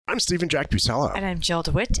I'm Stephen Jack Busella. And I'm Jill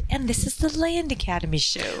DeWitt, and this is the Land Academy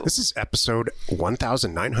Show. This is episode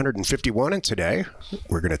 1951, and today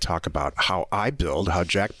we're going to talk about how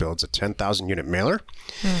Jack builds a 10,000 unit mailer.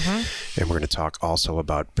 Mm-hmm. And we're going to talk also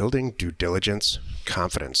about building due diligence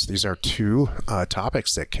confidence. These are two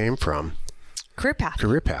topics that came from Career Path.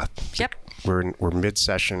 Career Path. Yep. We're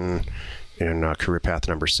mid-session in Career Path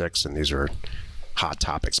number 6, and these are hot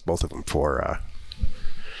topics, both of them for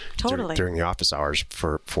Totally. during the office hours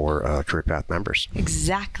for Career Path members.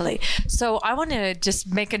 Exactly. So I want to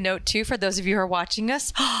just make a note too for those of you who are watching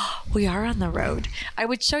us. We are on the road. I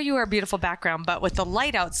would show you our beautiful background, but with the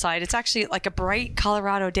light outside, it's actually like a bright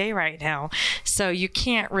Colorado day right now. So you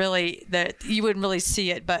can't really, you wouldn't really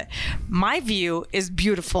see it, but my view is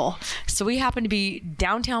beautiful. So we happen to be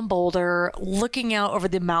downtown Boulder, looking out over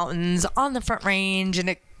the mountains on the Front Range, and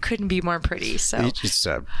it couldn't be more pretty. So it's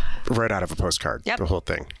right out of a postcard. Yep. The whole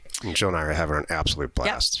thing. And Jill and I are having an absolute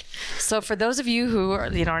blast. Yep. So for those of you who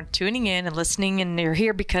are tuning in and listening, and you're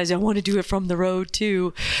here because I want to do it from the road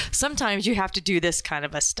too, sometimes you have to do this kind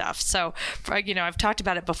of a stuff. So I've talked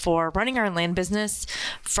about it before. Running our land business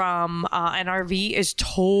from an RV is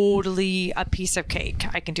totally a piece of cake.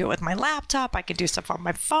 I can do it with my laptop. I can do stuff on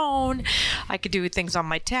my phone. I could do things on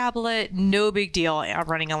my tablet. No big deal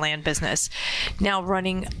running a land business. Now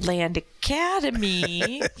running Land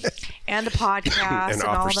Academy and the podcast and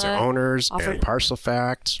offers to owners and Parcel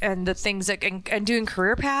Fact and the things that and doing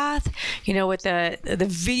Career Path, with the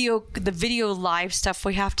video live stuff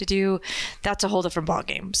we have to do, that's a whole different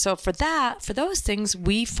ballgame. So for those things,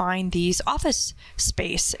 we find these office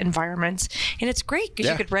space environments, and it's great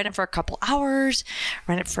because you could rent it for a couple hours,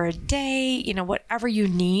 rent it for a day, whatever you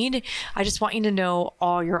need. I just want you to know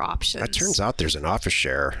all your options. It turns out there's an office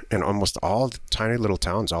share in almost all the tiny little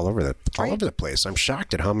towns all over the place. I'm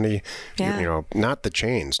shocked at how many, not the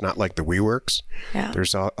chains, not like the WeWorks. Yeah.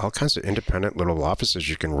 There's all kinds of independent little offices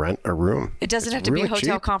you can rent a room. It doesn't have to be a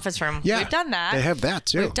hotel conference room. Yeah, we've done that. They have that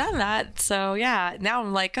too. We've done that. So yeah, now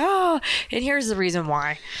I'm like, and here's the reason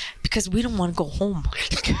why. Because we don't want to go home.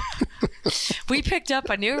 We picked up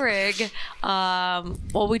a new rig. We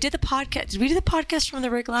did the podcast. Did we do the podcast from the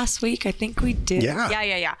rig last week? I think we did.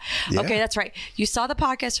 Yeah. Okay, that's right. You saw the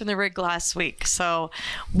podcast from the rig last week. So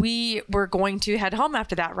we were going to head home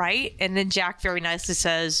after that, right? And then Jack very nicely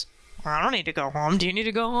says, I don't need to go home. Do you need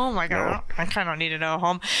to go home? I kind of need to go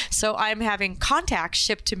home. So I'm having contacts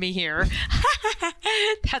shipped to me here.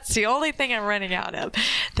 That's the only thing I'm running out of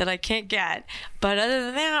that I can't get. But other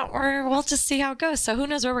than that, we'll just see how it goes. So who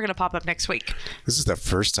knows where we're going to pop up next week. This is the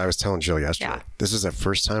first, I was telling Jill yesterday, This is the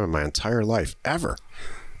first time in my entire life ever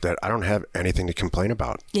that I don't have anything to complain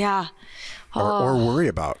about. Yeah. Or worry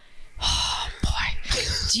about. Oh, boy.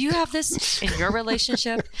 Do you have this in your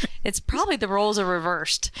relationship? It's probably the roles are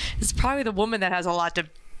reversed. It's probably the woman that has a lot to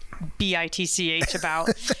bitch about,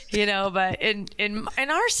 but in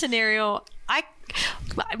our scenario,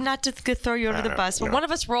 I'm not to throw you under the bus, but one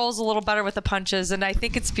of us rolls a little better with the punches, and I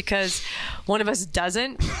think it's because one of us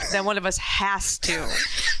doesn't, then one of us has to.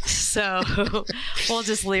 So we'll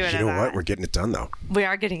just leave it at that. You know what? We're getting it done, though. We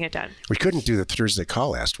are getting it done. We couldn't do the Thursday call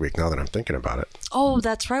last week, now that I'm thinking about it. Oh,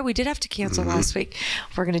 that's right. We did have to cancel last week.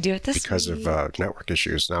 We're going to do it this week. Because of network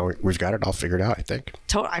issues. Now we've got it all figured out, I think.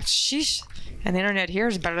 Sheesh. And the internet here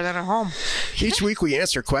is better than at home. Each week we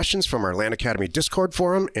answer questions from our Land Academy Discord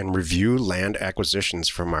forum and review land acquisitions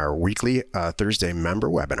from our weekly Thursday member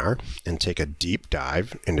webinar and take a deep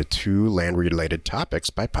dive into 2 land-related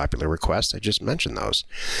topics by popular request. I just mentioned those.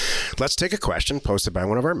 Let's take a question posted by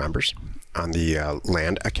one of our members on the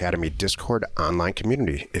Land Academy Discord online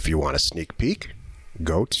community. If you want a sneak peek,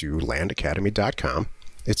 go to landacademy.com.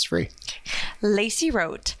 It's free. Lacey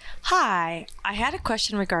wrote, "Hi, I had a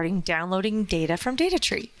question regarding downloading data from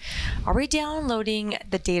DataTree. Are we downloading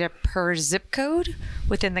the data per zip code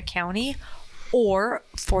within the county or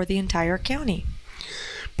for the entire county?"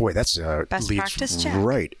 Boy, that's best leads practice check.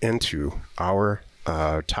 Right into our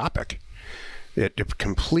topic. It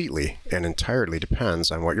completely and entirely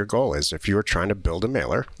depends on what your goal is. If you are trying to build a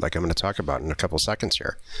mailer, like I'm going to talk about in a couple seconds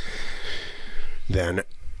here, then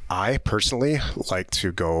I personally like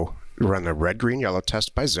to go run the red, green, yellow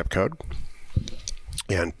test by zip code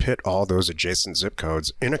and pit all those adjacent zip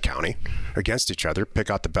codes in a county against each other, pick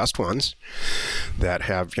out the best ones that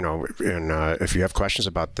have, if you have questions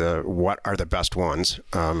about what are the best ones,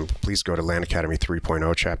 please go to Land Academy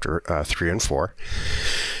 3.0, chapter 3 and 4,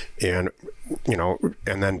 and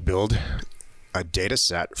then build a data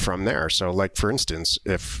set from there. So like, for instance,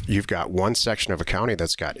 if you've got one section of a county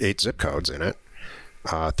that's got 8 zip codes in it,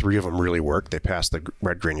 3 of them really work. They pass the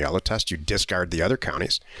red, green, yellow test. You discard the other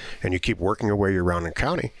counties, and you keep working your way around the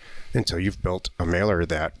county until you've built a mailer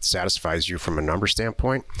that satisfies you from a number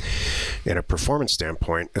standpoint and a performance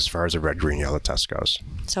standpoint as far as a red, green, yellow test goes.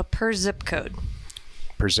 So per zip code.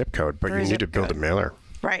 Per zip code, but you need to build a mailer.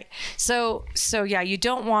 Right. So yeah, you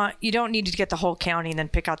don't need to get the whole county and then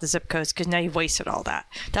pick out the zip codes, because now you've wasted all that.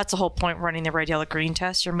 That's the whole point of running the red, yellow, green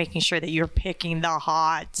test. You're making sure that you're picking the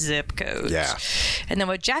hot zip codes. Yeah. And then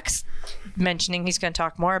what Jack's mentioning, he's going to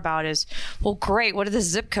talk more about is, well, great. What if the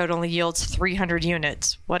zip code only yields 300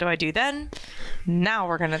 units? What do I do then?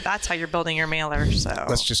 Now that's how you're building your mailer. So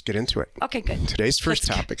let's just get into it. Okay, good. Today's first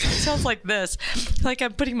topic. It sounds like this, like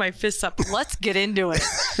I'm putting my fists up. Let's get into it.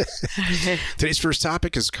 Today's first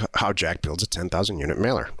topic is how Jack builds a 10,000 unit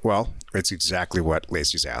mailer. Well, it's exactly what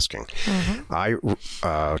Lacey's asking. I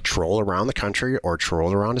troll around the country or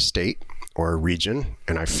troll around a state or a region,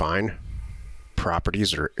 and I find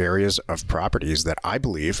properties or areas of properties that I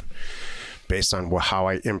believe, based on how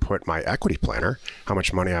I input my equity planner, how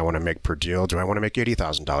much money I want to make per deal. Do I want to make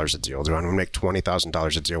 $80,000 a deal? Do I want to make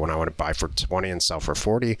 $20,000 a deal when I want to buy for 20 and sell for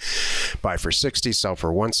 40, buy for 60, sell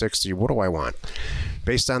for 160? What do I want?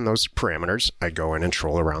 Based on those parameters, I go in and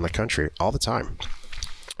troll around the country all the time.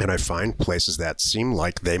 And I find places that seem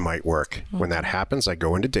like they might work. When that happens, I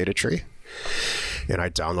go into DataTree and I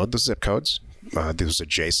download the zip codes, those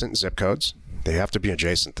adjacent zip codes. They have to be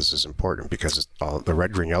adjacent. This is important because the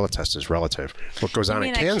red, green, yellow test is relative. What goes on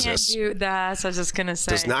in Kansas I can't do that. So I was just going to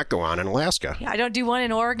say. Does not go on in Alaska. Yeah, I don't do one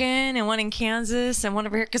in Oregon and one in Kansas and one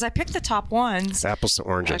over here because I picked the top ones. Apples to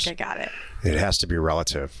oranges. Okay, got it. It has to be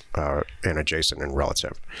relative and adjacent and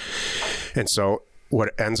relative. And so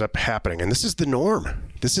what ends up happening, and this is the norm.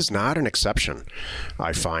 This is not an exception.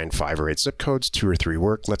 I find 5 or 8 zip codes, 2 or 3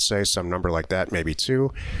 work, let's say, some number like that, maybe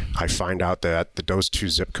 2. I find out that those 2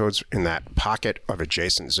 zip codes in that pocket of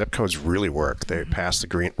adjacent zip codes really work. They pass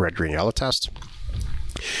the red, green, yellow test,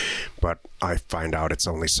 but I find out it's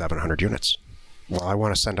only 700 units. Well, I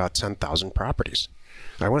want to send out 10,000 properties.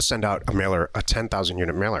 I want to send out a mailer, a 10,000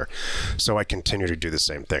 unit mailer. So I continue to do the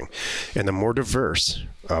same thing. And the more diverse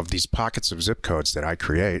of these pockets of zip codes that I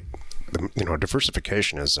create,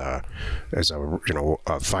 diversification is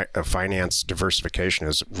finance diversification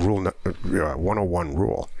is rule 101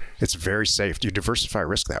 rule. It's very safe. You diversify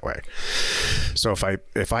risk that way. So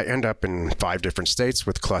if I end up in 5 different states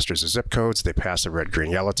with clusters of zip codes, they pass the red,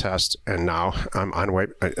 green, yellow test, and now I'm on way.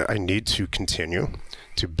 I need to continue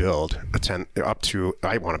to build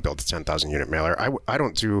I want to build a 10,000 unit mailer. I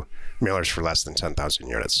don't do mailers for less than 10,000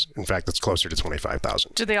 units. In fact, it's closer to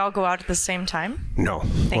 25,000. Do they all go out at the same time? No.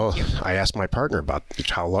 Thank you. I asked my partner about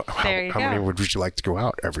how many would you like to go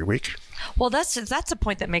out every week? Well, that's a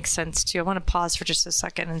point that makes sense too. I want to pause for just a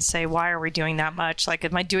second and say, why are we doing that much? Like,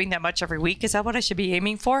 am I doing that much every week? Is that what I should be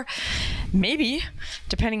aiming for? Maybe,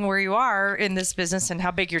 depending where you are in this business and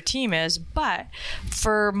how big your team is. But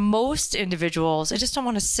for most individuals, I just don't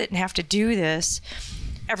want to sit and have to do this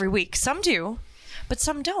every week. Some do, but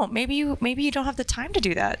some don't. Maybe you don't have the time to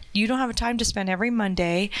do that. You don't have time to spend every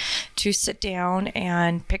Monday to sit down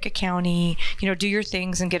and pick a county, do your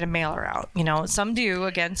things and get a mailer out. Some do,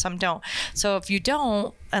 again, some don't. So if you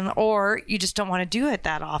don't, or you just don't want to do it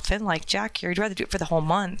that often, like Jack here, you'd rather do it for the whole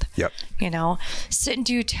month. Yep. Sit and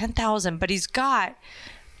do 10,000, but he's got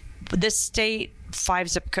this state 5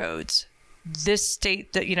 zip codes. This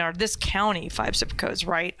state this county 5 zip codes,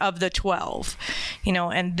 right, of the 12,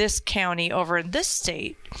 and this county over in this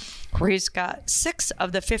state where he's got 6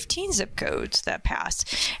 of the 15 zip codes that pass,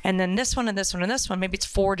 and then this one and this one and this one, maybe it's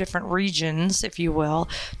 4 different regions, if you will,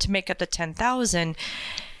 to make up the 10,000.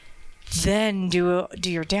 Then do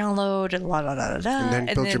your download and and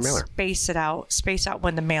then build your mailer. Space out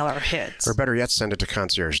when the mailer hits. Or better yet, send it to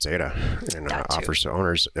Concierge Data and offers to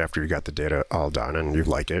owners after you got the data all done and you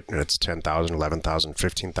like it, and it's 10,000, 11,000,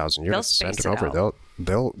 15,000 units. Send it over.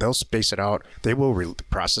 They'll space it out. They will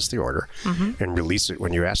process the order and release it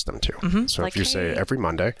when you ask them to. So if you say every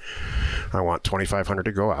Monday, I want 2,500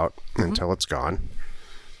 to go out until it's gone,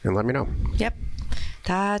 and let me know. Yep.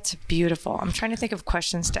 That's beautiful. I'm trying to think of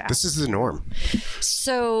questions to ask. This is the norm.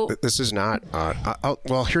 So this is not.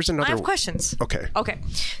 Well, here's another. I have questions. Okay.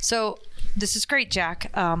 So this is great, Jack.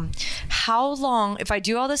 How long, if I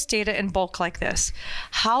do all this data in bulk like this,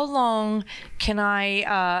 how long can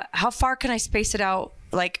I? How far can I space it out?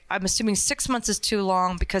 Like, I'm assuming 6 months is too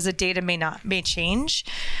long because the data may change.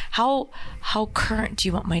 How current do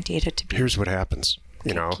you want my data to be? Here's what happens.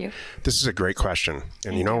 This is a great question.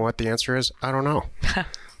 And you know what the answer is? I don't know.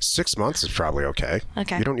 6 months is probably okay.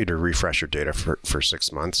 You don't need to refresh your data for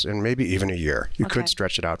 6 months and maybe even a year. You could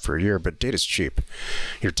stretch it out for a year, but data's cheap.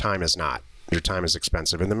 Your time is not. Your time is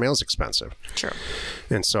expensive and the mail's expensive. True.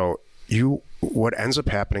 And so what ends up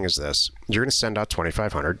happening is this. You're going to send out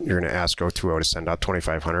 2,500. You're going to ask O2O to send out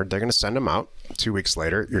 2,500. They're going to send them out. 2 weeks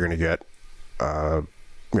later, you're going to get, a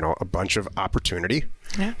bunch of opportunity.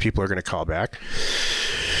 Yeah. People are going to call back.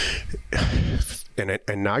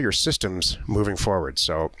 And now your system's moving forward.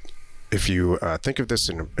 So if you think of this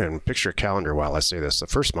and picture a calendar while I say this, the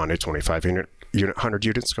first Monday, 100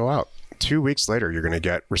 units go out. 2 weeks later, you're going to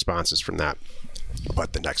get responses from that.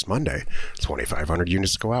 But the next Monday, 2,500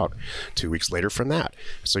 units go out. 2 weeks later from that.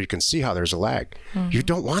 So you can see how there's a lag. Mm-hmm. You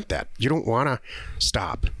don't want that. You don't want to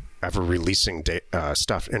stop ever releasing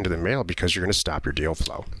stuff into the mail because you're going to stop your deal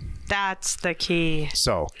flow. That's the key.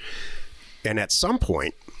 So, and at some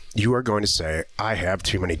point, you are going to say, I have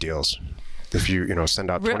too many deals. If you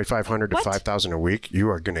send out 2,500 to 5,000 a week, you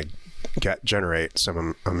are going to generate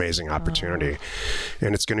some amazing opportunity,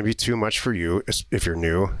 and it's going to be too much for you if you're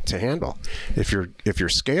new to handle. If you're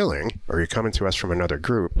scaling or you're coming to us from another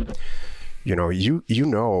group, you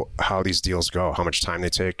know how these deals go, how much time they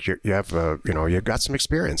take. You have you've got some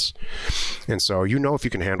experience, and so if you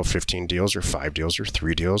can handle 15 deals or 5 deals or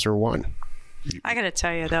 3 deals or 1. I got to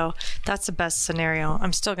tell you, though, that's the best scenario.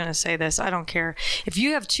 I'm still going to say this. I don't care. If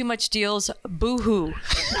you have too much deals, boo-hoo.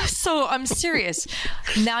 So I'm serious.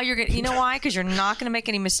 Now you're going to, you know why? Because you're not going to make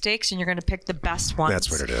any mistakes and you're going to pick the best ones.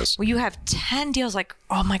 That's what it is. Well, you have 10 deals like,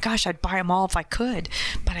 oh my gosh, I'd buy them all if I could,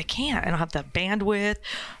 but I can't. I don't have the bandwidth,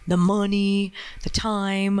 the money, the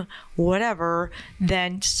time, whatever.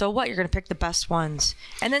 Then so what? You're going to pick the best ones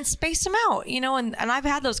and then space them out, and I've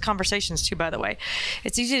had those conversations too, by the way.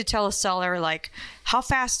 It's easy to tell a seller, like, how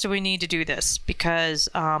fast do we need to do this? Because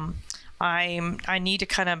I need to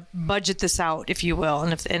kind of budget this out, if you will.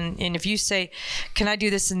 And if you say, can I do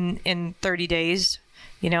this in 30 days?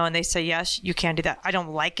 And they say, yes, you can do that. I don't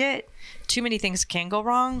like it. Too many things can go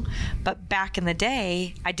wrong. But back in the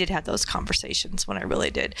day, I did have those conversations when I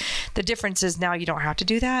really did. The difference is now you don't have to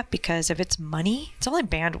do that, because if it's money, it's only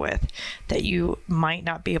bandwidth that you might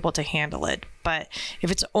not be able to handle it. But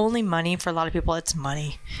if it's only money, for a lot of people, it's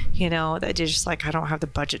money, that they're just like, I don't have the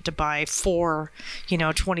budget to buy 4,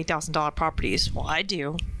 $20,000 properties. Well, I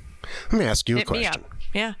do. Let me ask you a question.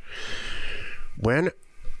 Yeah. When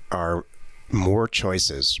are more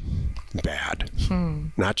choices bad?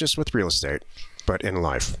 Not just with real estate, but in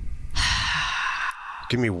life.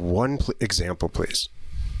 Give me one example, please,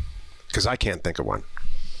 because I can't think of one.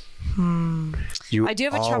 I do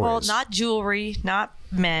have a trouble. Not jewelry, not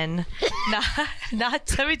men,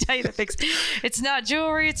 not. Let me tell you the things. It's not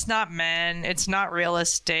jewelry. It's not men. It's not real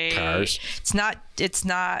estate. Cars. It's not.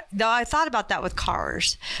 No, I thought about that with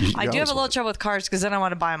cars. I do have a little trouble with cars because then I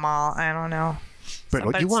want to buy them all. I don't know.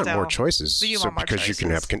 But you want more choices, because you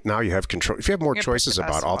can have now you have control. If you have more choices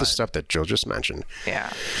about all the stuff that Jill just mentioned,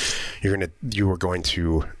 you are going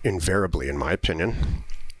to invariably, in my opinion,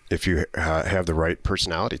 if you have the right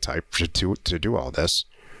personality type to do all this,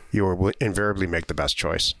 you will invariably make the best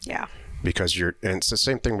choice. Yeah. Because and it's the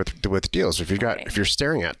same thing with deals. If if you're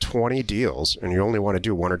staring at 20 deals and you only want to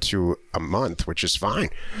do 1 or 2 a month, which is fine,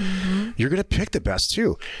 you're going to pick the best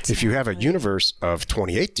 2. Exactly. If you have a universe of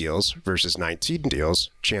 28 deals versus 19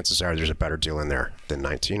 deals, chances are there's a better deal in there than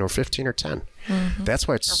 19 or 15 or 10. That's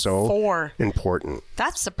why it's so 4. important.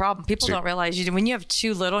 That's the problem. People don't realize when you have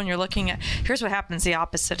too little and you're looking at, here's what happens, the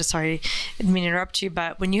opposite. Sorry, I didn't mean to interrupt you,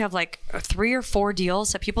 but when you have like 3 or 4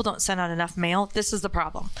 deals that people don't send out enough mail, this is the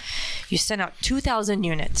problem. You send out 2,000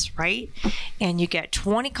 units, right? And you get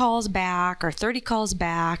 20 calls back or 30 calls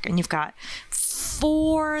back, and you've got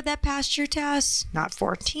 4 that passed your test, not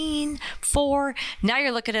 14, 4. Now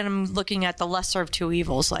you're looking at the lesser of 2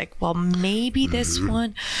 evils, like, well, maybe this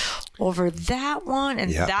one over that one,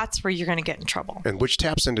 and that's where you're going to get in trouble. And which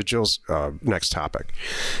taps into Jill's next topic.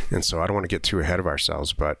 And so I don't want to get too ahead of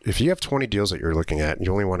ourselves, but if you have 20 deals that you're looking at and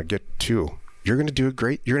you only want to get 2, you're going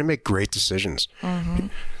to make great decisions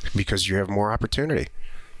because you have more opportunity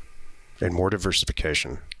and more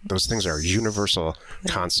diversification. Those things are universal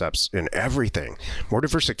concepts in everything. More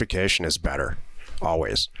diversification is better,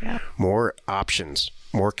 always. Yeah. More options,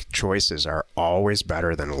 more choices are always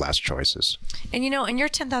better than less choices. And in your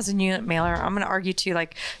 10,000 unit mailer, I'm going to argue too,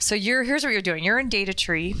 here's what you're doing. You're in data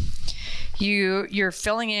tree. You're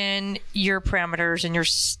filling in your parameters and you're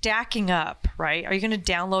stacking up, right? Are you going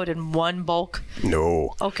to download in one bulk?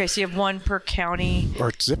 No. Okay, so you have 1 per county.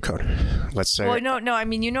 Or zip code, let's say. Well, no. I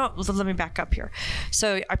mean, let me back up here.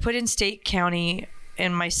 So I put in state, county,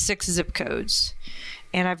 and my 6 zip codes,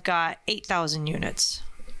 and I've got 8,000 units.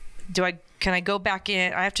 can I go back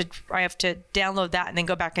in? I have to download that and then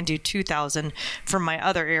go back and do 2,000 from my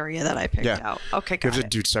other area that I picked out. Okay, you have to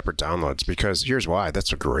do separate downloads because here's why.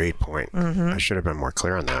 That's a great point. I should have been more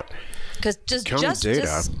clear on that. Because does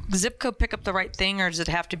zip code pick up the right thing, or does it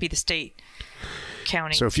have to be the state?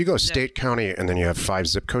 County. So if you go state, county, and then you have 5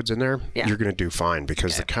 zip codes in there, you're going to do fine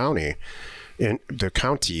because the county,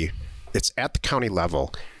 it's at the county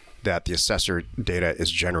level that the assessor data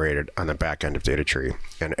is generated on the back end of data tree.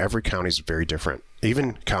 And every county is very different.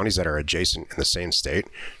 Even counties that are adjacent in the same state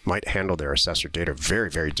might handle their assessor data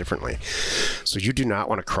very, very differently. So you do not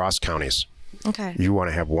want to cross counties. Okay. You want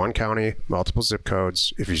to have one county, multiple zip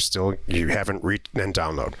codes. If you haven't reached, then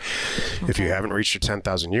download. Okay. If you haven't reached your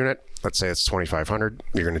 10,000 unit, let's say it's 2,500,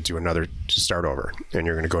 you're going to do another to start over, and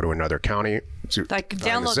you're going to go to another county. Like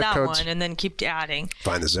download that one and then keep adding.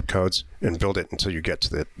 Find the zip codes and build it until you get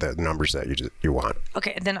to the numbers that you want.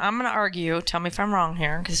 Okay, then I'm going to argue. Tell me if I'm wrong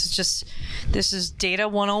here, because this is data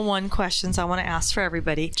 101 questions I want to ask for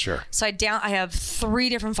everybody. Sure. So I have 3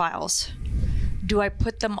 different files. Do I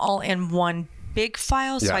put them all in one big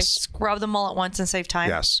file so I scrub them all at once and save time?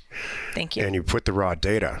 Yes. Thank you. And you put the raw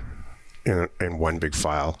data in one big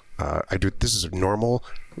file. This is a normal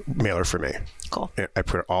mailer for me. Cool. I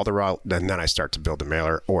put all the raw, and then I start to build the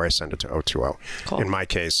mailer, or I send it to O2O. Cool. In my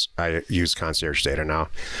case, I use Concierge Data now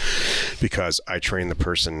because I train the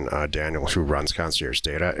person, Daniel, who runs Concierge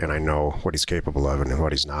Data, and I know what he's capable of and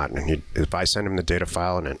what he's not. And if I send him the data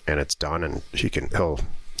file and it's done, and he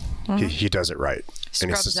does it right.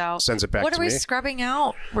 Scrubs out. Sends it back to me. What are we scrubbing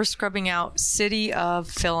out? We're scrubbing out city of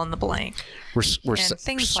fill in the blank. We're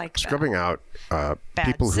things like scrubbing out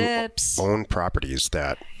people zips. Who own properties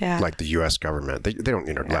that, like the U.S. government, they don't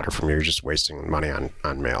need a letter from you. You're just wasting money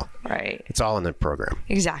on mail. Right. It's all in the program.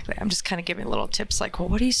 Exactly. I'm just kind of giving little tips like, well,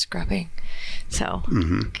 what are you scrubbing? So,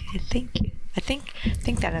 okay, thank you. I think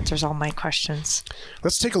that answers all my questions.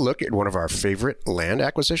 Let's take a look at one of our favorite land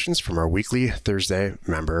acquisitions from our weekly Thursday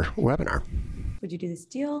member webinar. Would you do this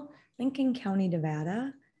deal? Lincoln County,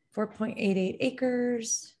 Nevada, 4.88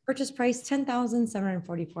 acres, purchase price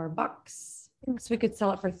 $10,744. So we could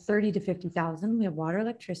sell it for $30,000 to $50,000. We have water,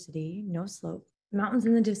 electricity, no slope, mountains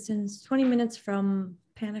in the distance, 20 minutes from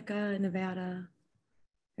Panica, Nevada.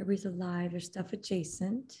 Everybody's alive. There's stuff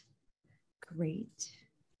adjacent. Great.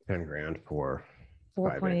 10 grand for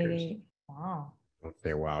 4.88. Wow. Don't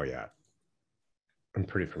say wow yet. I'm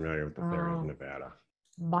pretty familiar with the area of Nevada.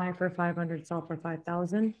 Buy for 500, sell for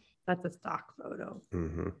 5,000. That's a stock photo.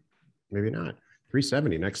 Mm-hmm. Maybe not.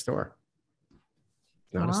 370 next door.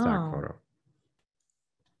 Not a stock photo.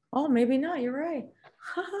 Oh, maybe not. You're right.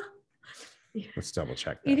 Let's double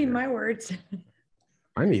check that. Eating my words.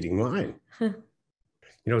 I'm eating mine. You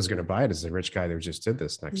know who's going to buy it is the rich guy that just did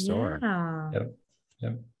this next door.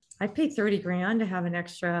 Yep. I paid 30 grand to have an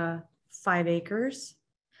extra 5 acres.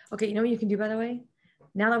 Okay, you know what you can do, by the way?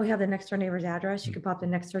 Now that we have the next door neighbor's address, you could pop the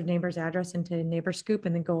next door neighbor's address into Neighbor Scoop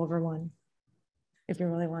and then go over one if you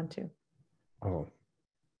really want to. Oh,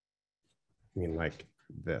 I mean like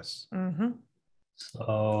this. Mm-hmm.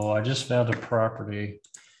 So I just found a property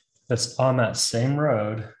that's on that same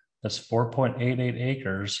road. That's 4.88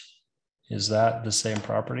 acres. Is that the same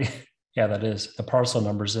property? Yeah, that is. The parcel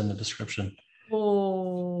number's in the description.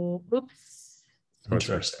 Oh, oops.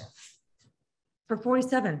 Interesting. For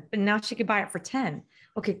 47, but now she could buy it for 10.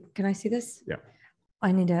 Okay, can I see this? Yeah.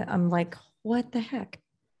 I'm like, what the heck?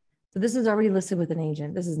 So this is already listed with an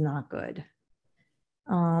agent. This is not good.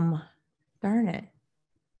 Darn it.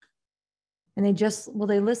 And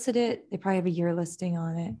they listed it. They probably have a year listing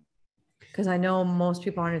on it because I know most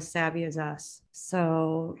people aren't as savvy as us.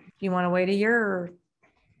 So do you want to wait a year or?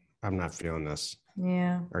 I'm not feeling this.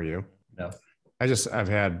 Yeah. Are you? No. I've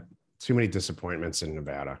had too many disappointments in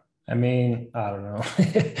Nevada. I mean, I don't know.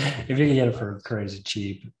 If you can get it for crazy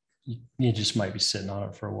cheap, you just might be sitting on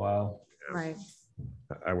it for a while. Right.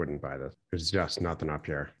 I wouldn't buy this. There's just nothing up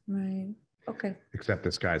here. Right. Okay. Except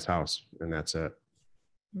this guy's house, and that's it.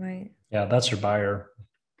 Right. Yeah, that's your buyer.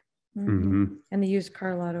 Mm-hmm. And the used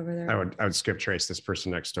car lot over there. I would skip trace this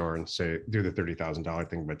person next door and say do the $30,000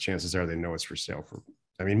 thing, but chances are they know it's for sale for.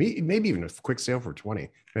 I mean, maybe even a quick sale for 20.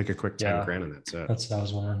 Make a quick 10 grand, and that's it. That's what I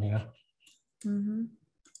was wondering. Yeah. Mm-hmm.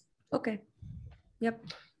 Okay. Yep.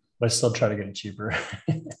 But I still try to get it cheaper.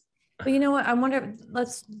 But you know what? I wonder,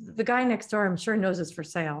 the guy next door, I'm sure knows it's for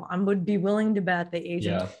sale. I would be willing to bet the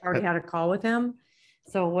agent already had a call with him.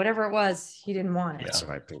 So whatever it was, he didn't want it. That's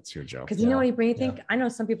what I think too, Joe. Because you know what he may think? I know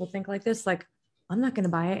some people think like this, like, I'm not going to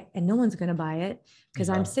buy it and no one's going to buy it because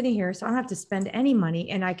I'm sitting here. So I don't have to spend any money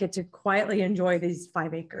and I get to quietly enjoy these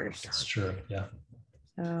 5 acres. That's true. Yeah.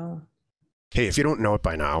 So. Hey, if you don't know it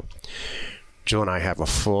by now, Jill and I have a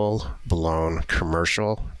full-blown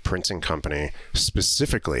commercial printing company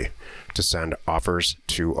specifically to send offers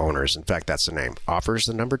to owners. In fact, that's the name. Offers,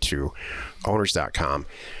 the number 2, owners.com.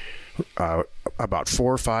 About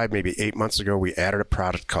 4 or 5, maybe 8 months ago, we added a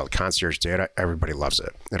product called Concierge Data. Everybody loves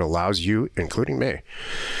it. It allows you, including me,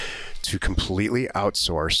 to completely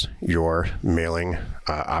outsource your mailing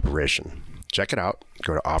operation. Check it out.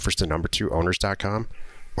 Go to offers, the number 2, owners.com.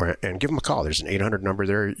 And give them a call. There's an 800 number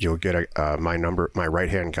there. You'll get my number, my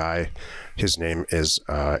right-hand guy. His name is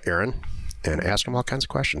Aaron. And ask him all kinds of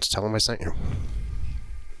questions. Tell him I sent you.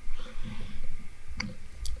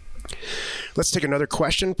 Let's take another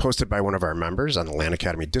question posted by one of our members on the Land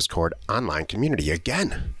Academy Discord online community.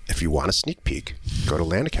 Again, if you want a sneak peek, go to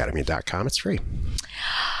landacademy.com. It's free.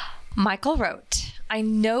 Michael wrote, I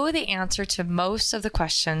know the answer to most of the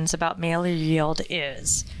questions about mailer yield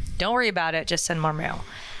is, don't worry about it, just send more mail.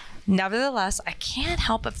 Nevertheless, I can't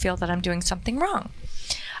help but feel that I'm doing something wrong.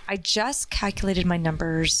 I just calculated my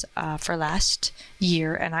numbers for last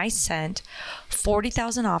year, and I sent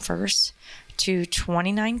 40,000 offers to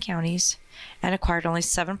 29 counties and acquired only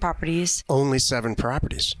 7 properties. Only 7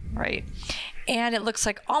 properties. Right. And it looks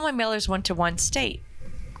like all my mailers went to one state.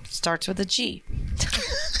 Starts with a G.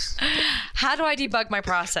 How do I debug my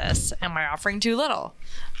process? Am I offering too little?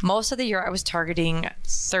 Most of the year I was targeting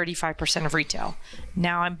 35% of retail.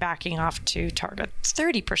 Now I'm backing off to target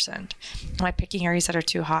 30%. Am I picking areas that are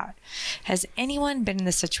too hot? Has anyone been in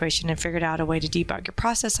this situation and figured out a way to debug your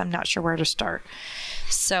process? I'm not sure where to start.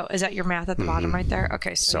 So is that your math at the bottom right there?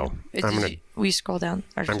 Okay, so will you scroll down?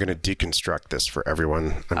 I'm going to deconstruct this for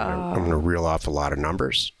everyone. I'm going to reel off a lot of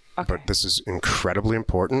numbers. Okay. But this is incredibly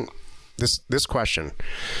important. This question,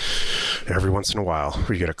 every once in a while,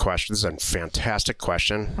 we get a question. This is a fantastic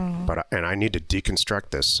question, and I need to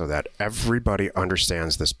deconstruct this so that everybody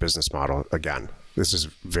understands this business model again. This is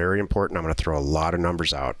very important. I'm going to throw a lot of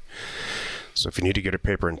numbers out. So if you need to get a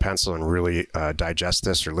paper and pencil and really digest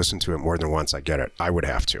this or listen to it more than once, I get it. I would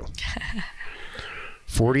have to.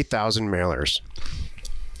 40,000 mailers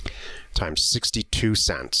times 62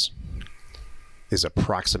 cents is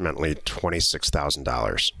approximately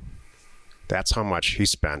 $26,000. That's how much he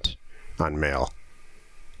spent on mail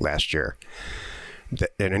last year.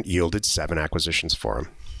 And it yielded 7 acquisitions for him.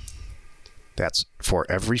 That's for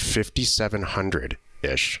every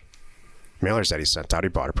 5,700-ish mailers that he sent out, he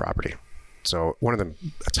bought a property. So one of the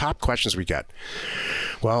top questions we get,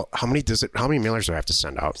 well, how many mailers do I have to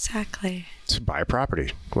send out exactly to buy a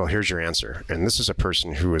property? Well, here's your answer. And this is a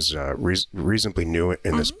person who is reasonably new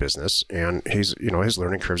in this business, and his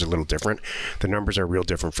learning curve is a little different. The numbers are real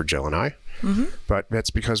different for Jill and I, but that's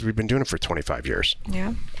because we've been doing it for 25 years.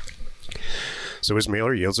 Yeah. So his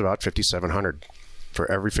mailer yields about 5,700. For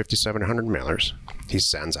every 5,700 mailers he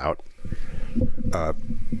sends out,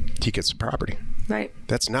 he gets a property. Right.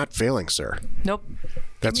 That's not failing, sir. Nope.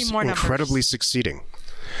 That's incredibly succeeding.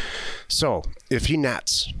 So if he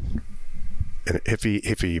nets, and if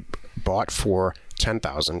he bought for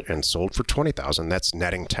 $10,000 and sold for $20,000, that's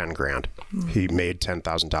netting $10,000. He made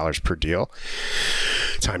 $10,000 per deal.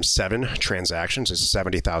 Times 7 transactions is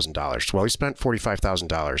 $70,000. Well, he spent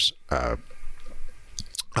 $45,000.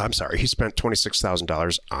 I'm sorry, he spent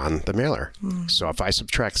 $26,000 on the mailer. So if I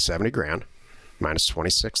subtract $70,000 minus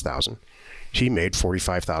 $26,000, he made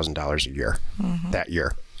 $45,000 a year that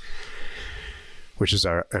year, which is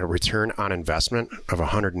a return on investment of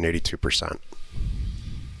 182%.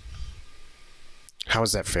 How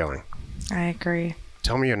is that failing? I agree.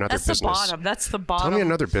 Tell me another business. That's the bottom. Tell me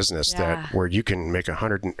another business where you can make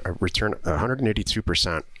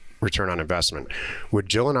 182% return on investment. Would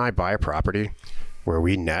Jill and I buy a property where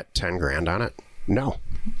we net $10,000 on it? No.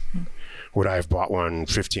 Would I have bought one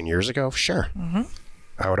 15 years ago? Sure.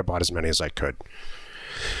 I would have bought as many as I could.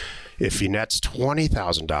 If he nets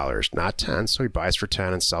 $20,000, not 10, so he buys for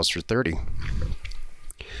 10 and sells for 30,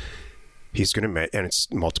 he's going to make, and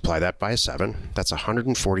it's multiply that by 7. That's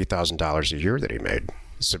 $140,000 a year that he made.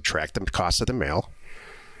 Subtract the cost of the mail,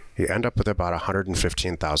 you end up with about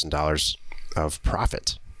 $115,000 of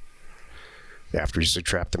profit after you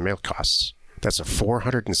subtract the mail costs. That's a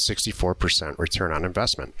 464% return on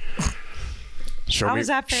investment. Show me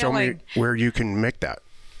where you can make that.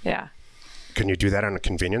 Yeah. Can you do that on a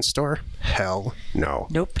convenience store? Hell no.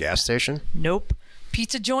 Nope. Gas station? Nope.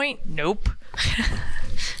 Pizza joint? Nope.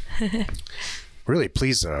 Really,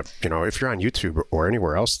 please, if you're on YouTube or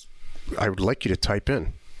anywhere else, I would like you to type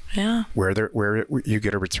in where you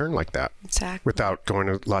get a return like that. Exactly. Without going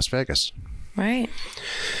to Las Vegas. Right.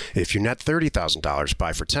 If you net $30,000,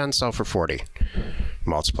 buy for 10, sell for 40.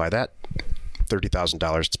 Multiply that,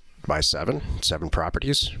 $30,000 by 7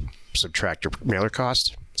 properties. Subtract your mailer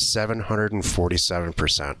cost,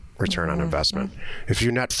 747% return on investment. If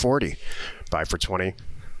you net 40, buy for 20,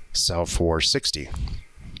 sell for 60.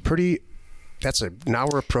 Now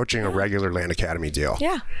we're approaching a regular Land Academy deal.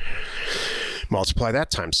 Yeah. Multiply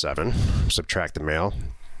that times 7, subtract the mail,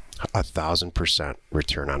 1,000%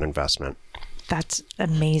 return on investment. That's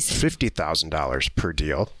amazing. $50,000 per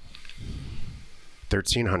deal,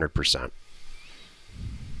 1,300%.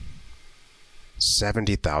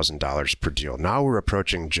 $70,000 per deal. Now we're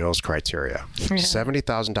approaching Jill's criteria. Yeah.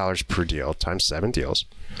 $70,000 per deal times 7 deals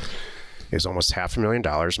is almost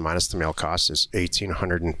 $500,000 minus the mail cost is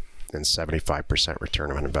 1,875%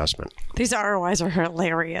 return on investment. These ROIs are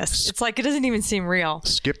hilarious. It's like it doesn't even seem real.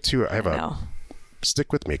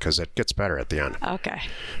 Stick with me because it gets better at the end. Okay.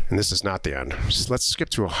 And this is not the end. Let's skip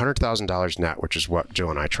to $100,000 net, which is what Jill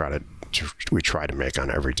and I try to make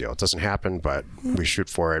on every deal. It doesn't happen, but we shoot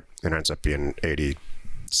for it and it ends up being 80,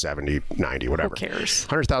 70, 90, whatever. Who cares?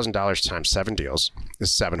 $100,000 times 7 deals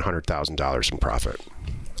is $700,000 in profit.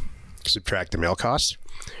 Subtract the mail costs,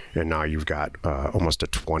 and now you've got almost a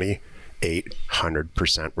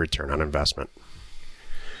 2,800% return on investment.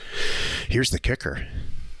 Here's the kicker.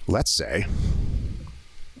 Let's say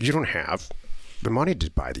you don't have the money to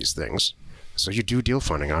buy these things, so you do deal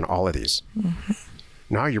funding on all of these. Mm-hmm.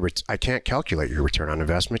 Now I can't calculate your return on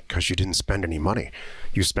investment because you didn't spend any money.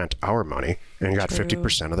 You spent our money and got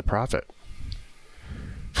 50% of the profit.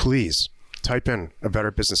 Please type in a better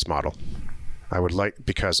business model. I would like,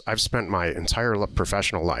 because I've spent my entire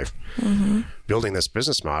professional life building this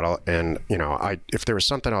business model, and if there was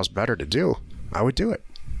something else better to do, I would do it.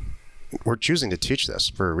 We're choosing to teach this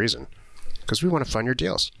for a reason, because we want to fund your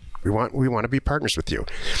deals. We want to be partners with you.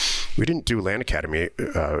 We didn't do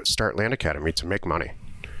start Land Academy to make money.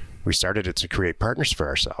 We started it to create partners for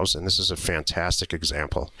ourselves, and this is a fantastic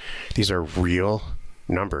example. These are real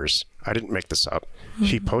numbers. I didn't make this up.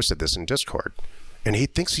 He posted this in Discord, and he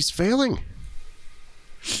thinks he's failing,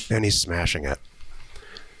 and he's smashing it.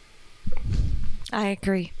 I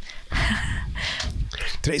agree.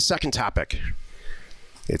 Today's second topic,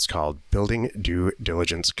 it's called Building Due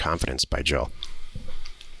Diligence Confidence by Jill.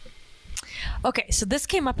 Okay, so this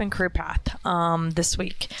came up in Career Path this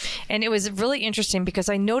week, and it was really interesting because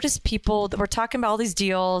I noticed people that were talking about all these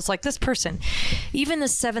deals, like this person, even the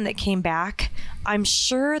 7 that came back. I'm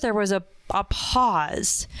sure there was a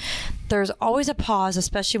pause. There's always a pause,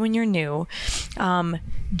 especially when you're new,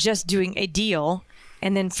 just doing a deal,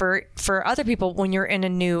 and then for other people, when you're in a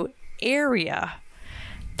new area,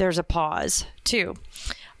 there's a pause too.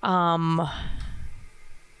 There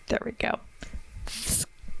we go.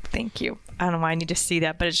 Thank you. I don't know why I need to see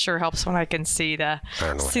that, but it sure helps when I can see the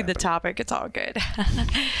topic. It's all good.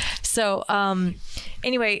 So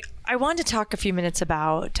anyway, I wanted to talk a few minutes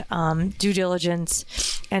about due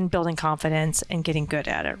diligence and building confidence and getting good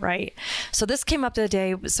at it, right? So this came up the other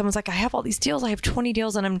day. Someone's like, I have all these deals. I have 20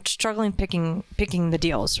 deals and I'm struggling picking the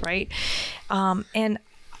deals, right? And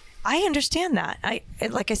I understand that.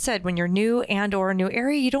 Like I said, when you're new or a new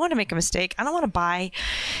area, you don't want to make a mistake. I don't want to buy,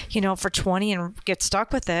 for 20 and get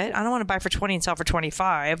stuck with it. I don't want to buy for 20 and sell for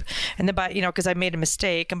 25 and then buy, because I made a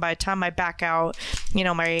mistake. And by the time I back out,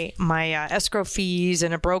 my escrow fees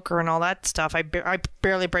and a broker and all that stuff, I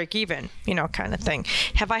barely break even, kind of thing.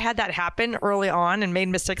 Have I had that happen early on and made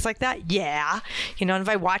mistakes like that? Yeah. And have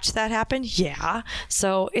I watched that happen? Yeah.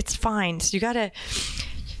 So it's fine. So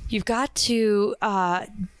you've got to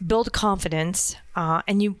build confidence,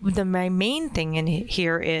 and my main thing in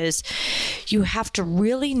here is you have to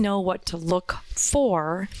really know what to look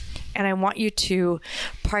for, and I want you to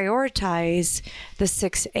prioritize the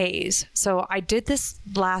 6 A's. So I did this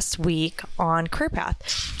last week on Career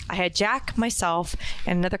Path. I had Jack, myself,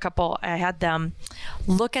 and another couple. I had them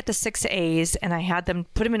look at the 6 A's, and I had them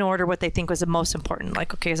put them in order what they think was the most important.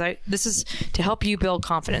 Like, okay, this is to help you build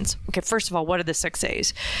confidence. Okay, first of all, what are the 6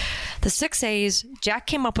 A's? The 6 A's, Jack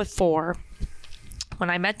came up with 4. When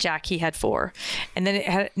I met Jack, he had 4, and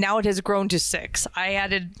then now it has grown to 6. I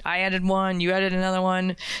added 1, you added another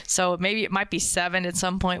one, so maybe it might be 7 at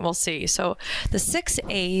some point. We'll see. So the 6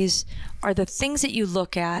 A's are the things that you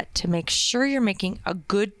look at to make sure you're making a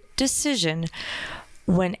good decision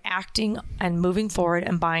when acting and moving forward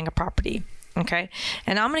and buying a property. Okay,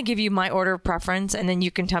 and I'm going to give you my order of preference, and then you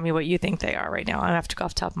can tell me what you think they are right now. I have to go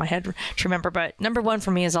off the top of my head to remember, but number 1 for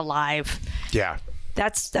me is alive. Yeah.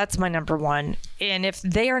 That's my number 1. And if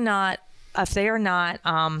they are not, I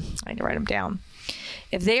need to write them down.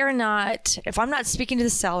 if I'm not speaking to the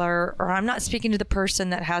seller or I'm not speaking to the person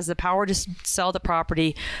that has the power to sell the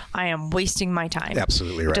property, I am wasting my time.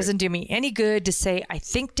 Absolutely right. It doesn't do me any good to say, I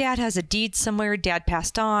think dad has a deed somewhere. Dad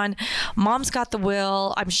passed on. Mom's got the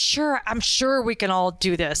will. I'm sure we can all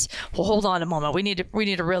do this. Well, hold on a moment. We need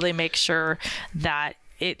to really make sure that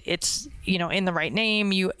it's, in the right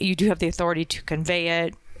name. You do have the authority to convey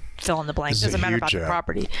it. Fill in the blank. Doesn't matter about the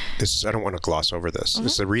property. I don't want to gloss over this.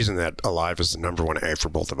 It's the reason that Alive is the number one A for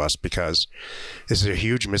both of us, because this is a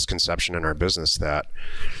huge misconception in our business that,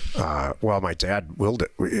 my dad willed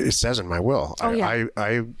it. It says in my will. Oh, yeah.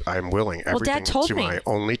 I'm willing everything to my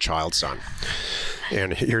only child son.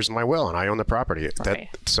 And here's my will, and I own the property. Right.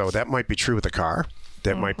 So that might be true with a car.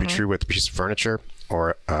 That might be true with a piece of furniture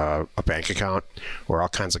or a bank account or all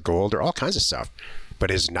kinds of gold or all kinds of stuff. But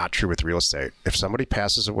it is not true with real estate. If somebody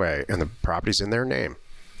passes away and the property's in their name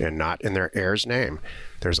and not in their heir's name,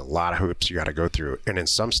 there's a lot of hoops you got to go through. And in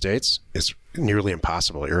some states, it's nearly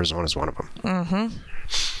impossible. Arizona is one of them. Mm-hmm.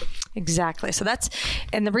 Exactly. So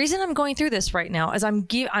and the reason I'm going through this right now is I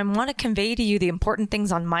want to convey to you the important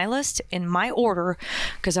things on my list in my order,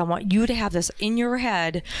 because I want you to have this in your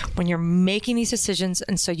head when you're making these decisions.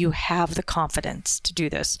 And so you have the confidence to do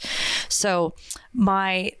this. So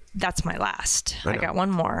that's my last. I got one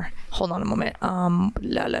more. Hold on a moment.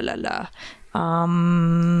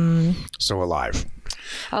 So Alive.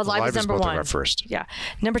 Alive is number both one. Of our first. Yeah.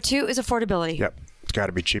 Number two is affordability. Yep. It's got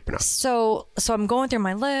to be cheap enough. So I'm going through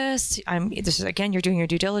my list. You're doing your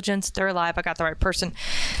due diligence. They're alive. I got the right person.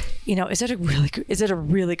 Is it a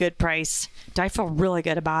really good price? Do I feel really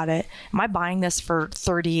good about it? Am I buying this for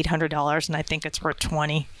 $3,800 and I think it's worth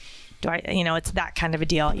 $20,000? It's that kind of a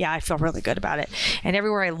deal. Yeah, I feel really good about it. And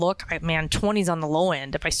everywhere I look, 20's on the low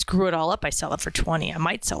end. If I screw it all up, I sell it for 20. I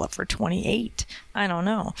might sell it for 28. I don't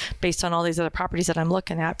know. Based on all these other properties that I'm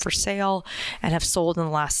looking at for sale and have sold in the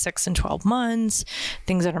last 6 and 12 months,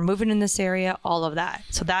 things that are moving in this area, all of that.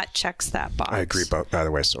 So that checks that box. I agree, by the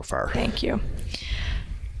way, so far. Thank you.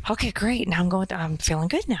 Okay, great. Now I'm feeling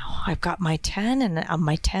good now. I've got my 10, and on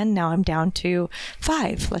my 10 now I'm down to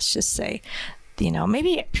 5, let's just say.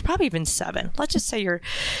 Probably even 7. Let's just say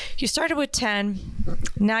you started with 10,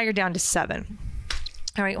 now you're down to 7.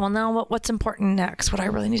 All right, well, now what's important next? What I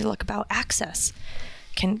really need to look about access.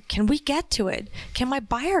 Can we get to it? Can my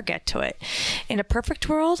buyer get to it? In a perfect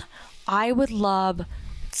world, I would love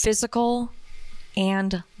physical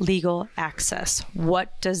and legal access.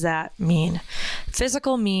 What does that mean?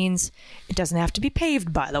 Physical means it doesn't have to be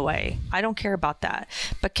paved, by the way. I don't care about that.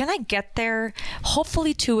 But can I get there?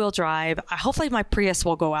 Hopefully 2-wheel drive. Hopefully my Prius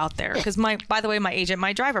will go out there, because by the way, my agent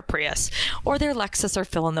might drive a Prius or their Lexus or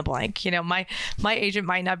fill in the blank. My agent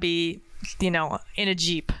might not be, in a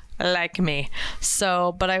Jeep like me.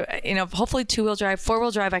 So, but hopefully 2-wheel drive,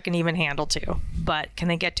 4-wheel drive, I can even handle too. But can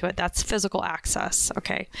they get to it? That's physical access.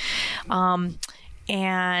 Okay.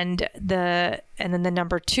 And then the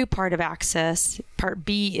number 2 part of access, part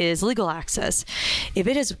B, is legal access. If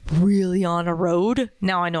it is really on a road,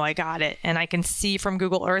 now I know I got it, and I can see from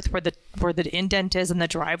Google Earth where the indent is in the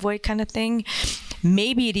driveway kind of thing.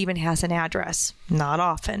 Maybe it even has an address. Not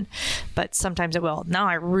often, but sometimes it will. Now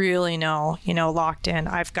I really know, locked in,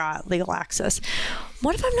 I've got legal access.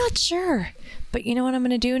 What if I'm not sure? But you know what I'm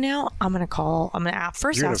going to do now? I'm going to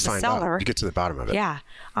first ask the seller. You get to the bottom of it. Yeah.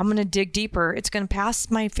 I'm going to dig deeper. It's going to pass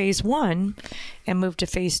my phase 1 and move to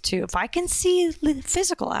phase 2. If I can see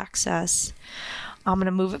physical access, I'm going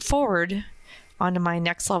to move it forward onto my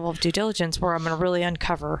next level of due diligence, where I'm going to really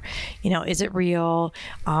uncover, is it real?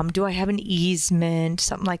 Do I have an easement?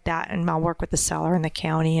 Something like that. And I'll work with the seller and the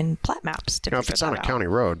county and plat maps to figure that out. If it's on a county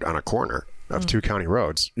road, on a corner of 2 county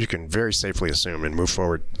roads, you can very safely assume and move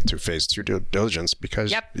forward to phase 2 due diligence,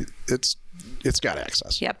 because it's got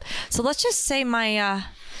access. Yep. So let's just say my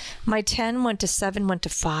 10 went to 7, went to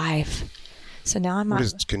 5. So now I'm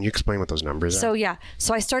can you explain what those numbers are? So yeah.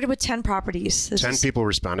 So I started with 10 properties. 10 people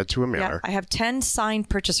responded to a mailer. Yeah, I have 10 signed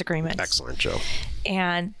purchase agreements. Excellent, Joe.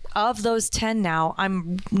 And of those 10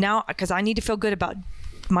 because I need to feel good about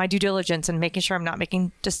my due diligence and making sure I'm not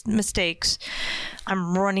making just mistakes,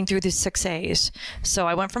 I'm running through the 6 A's. So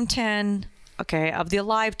I went from 10, of the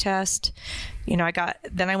Alive test,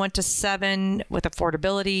 then I went to 7 with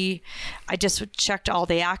affordability. I just checked all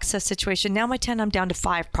the access situation. Now my 10, I'm down to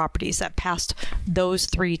 5 properties that passed those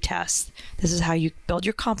 3 tests. This is how you build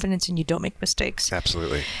your confidence and you don't make mistakes.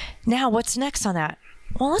 Absolutely. Now what's next on that?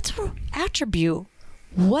 Well, let's attribute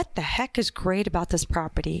what the heck is great about this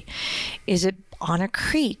property. Is it on a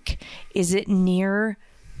creek? Is it near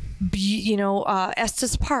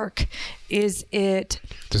Estes Park? Does it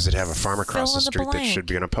have a farm across the street that should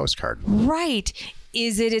be on a postcard? Right.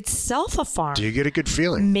 Is it itself a farm? Do you get a good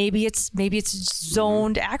feeling? Maybe it's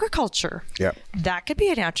zoned agriculture. Yep. That could be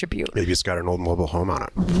an attribute. Maybe it's got an old mobile home on it.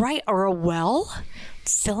 Right. Or a well.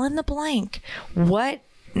 Fill in the blank. What?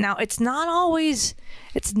 Now, it's not always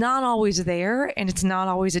there, and it's not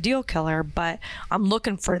always a deal killer, but I'm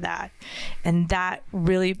looking for that. And that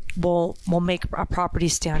really will make a property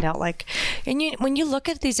stand out. When you look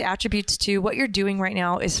at these attributes too, what you're doing right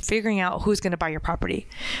now is figuring out who's going to buy your property.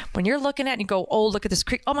 When you're looking at it and you go, oh, look at this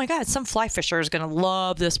creek. Oh my God, some fly fisher is going to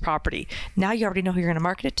love this property. Now you already know who you're going to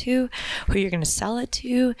market it to, who you're going to sell it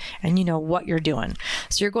to, and you know what you're doing.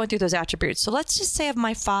 So you're going through those attributes. So let's just say of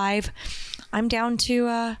my 5, I'm down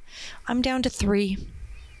to 3.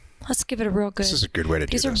 Let's give it a real good. This is a good way to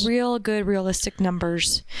do this. These are real good, realistic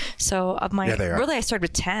numbers. So of my, they are. really, I started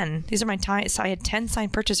with 10. These are my time. So I had 10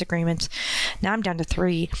 signed purchase agreements. Now I'm down to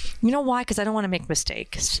 3. You know why? Because I don't want to make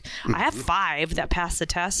mistakes. I have 5 that pass the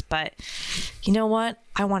test, but you know what?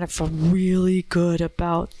 I want to feel really good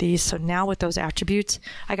about these. So now with those attributes,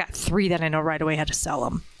 I got 3 that I know right away how to sell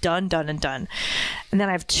them. Done, done, and done. And then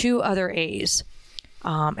I have 2 other A's.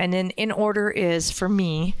 And then in order is, for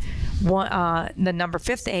me, the number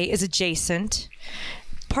 5th A is adjacent.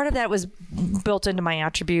 Part of that was built into my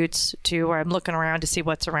attributes too, where I'm looking around to see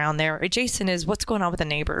what's around there. Adjacent is what's going on with the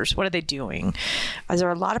neighbors. What are they doing? Is there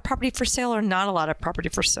a lot of property for sale or not a lot of property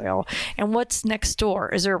for sale? And what's next door?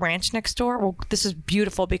 Is there a ranch next door? Well, this is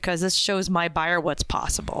beautiful because this shows my buyer what's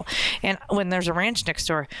possible. And when there's a ranch next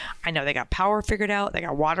door, I know they got power figured out. They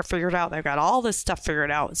got water figured out. They've got all this stuff figured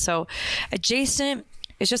out. So adjacent,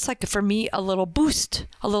 it's just like, for me, a little boost,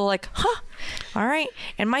 a little like, all right.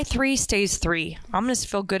 And my 3 stays 3. I'm going to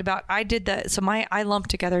feel good about, I did that. So I lump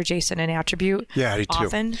together adjacent and attribute. Yeah, I do too.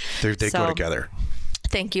 Often. They go together.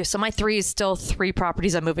 Thank you. So my 3 is still 3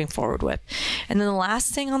 properties I'm moving forward with. And then the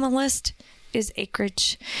last thing on the list is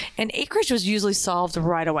acreage. And acreage was usually solved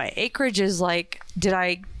right away. Acreage is like, did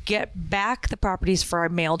I get back the properties I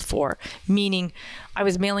mailed for? Meaning I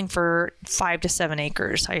was mailing for 5 to 7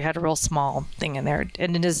 acres. I had a real small thing in there.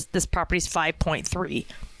 And this property's 5.3.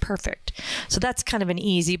 Perfect. So that's kind of an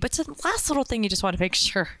easy, but it's the last little thing you just want to make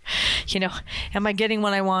sure, am I getting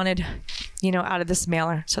what I wanted, out of this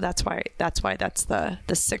mailer? So that's why that's the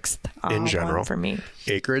 6th in general one for me.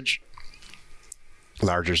 Acreage,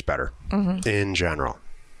 larger is better. In general.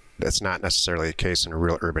 That's not necessarily the case in a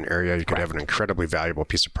real urban area. You could have an incredibly valuable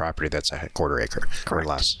piece of property that's a 1/4 acre or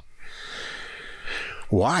less.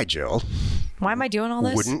 Why, Jill? Why am I doing all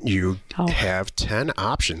this? Wouldn't you have 10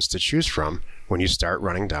 options to choose from when you start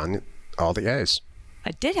running down all the A's?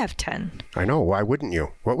 I did have 10. I know. Why wouldn't you?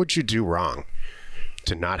 What would you do wrong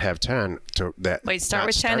to not have 10? Wait, start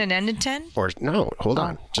with 10 and end in 10? Or no, hold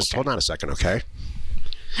on. Just hold on a second, okay?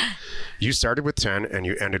 You started with 10 and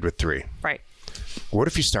you ended with 3. Right. What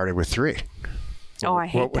if you started with 3? Oh, I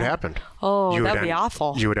hate that. What would happen? Oh, that would be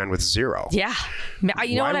awful. You would end with 0. Yeah.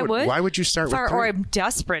 You know what I would? Why would you start with 3? Or I'm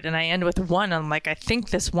desperate and I end with 1. I'm like, I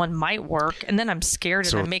think this one might work. And then I'm scared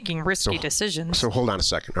and I'm making risky decisions. So hold on a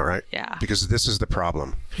second, all right? Yeah. Because this is the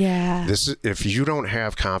problem. Yeah. If you don't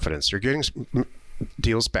have confidence, you're getting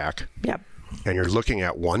deals back. Yep. And you're looking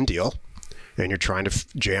at one deal and you're trying to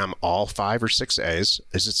jam all 5 or 6 A's.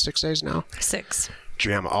 Is it 6 A's now? 6.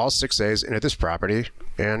 Jam all 6 A's into this property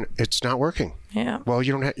and it's not working. Yeah. Well,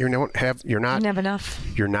 you don't have You have enough.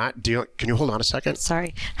 You're not dealing. Can you hold on a second?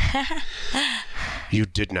 Sorry. You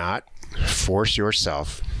did not force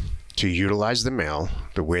yourself to utilize the mail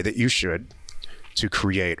the way that you should to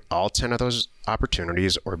create all 10 of those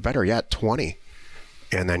opportunities, or better yet, 20.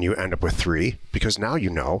 And then you end up with 3, because now you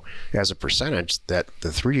know as a percentage that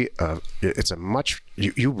the 3, it's a much,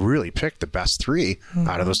 you really picked the best 3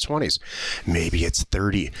 out of those 20s. Maybe it's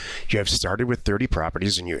 30. You have started with 30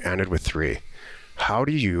 properties and you ended with 3.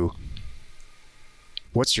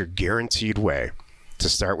 What's your guaranteed way to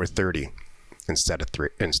start with 30 instead of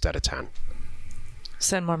 10?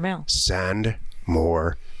 Send more mail. Send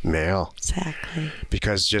more mail. Exactly.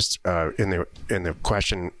 Because just in the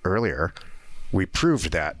question earlier, we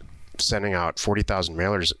proved that sending out 40,000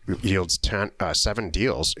 mailers yields 7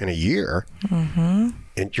 deals in a year, and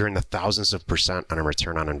you're in the thousands of % on a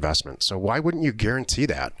return on investment. So why wouldn't you guarantee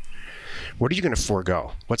that? What are you going to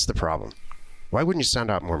forego? What's the problem? Why wouldn't you send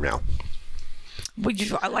out more mail? I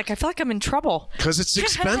feel like I'm in trouble. Because it's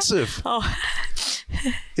expensive.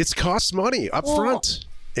 It costs money up front.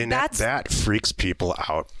 And that freaks people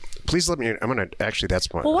out. Please let me. I'm going to actually. That's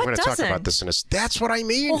what I'm going to talk about this in a. That's what I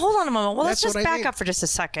mean. Well, hold on a moment. Well, let's just back up for just a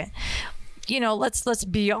second. Let's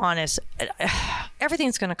be honest.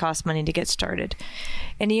 Everything's going to cost money to get started,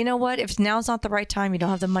 and you know what? If now's not the right time, you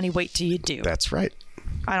don't have the money. Wait till you do. That's right.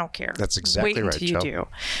 I don't care. That's exactly Wait right, until you Joe. do.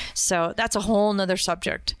 So that's a whole nother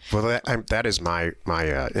subject. Well, that is my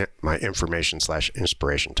information /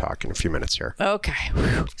 inspiration talk in a few minutes here. Okay.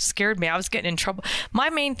 Whew. Scared me. I was getting in trouble. My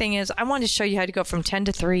main thing is I wanted to show you how to go from 10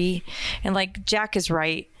 to 3. And like Jack is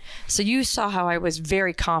right. So you saw how I was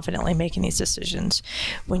very confidently making these decisions.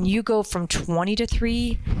 When you go from 20 to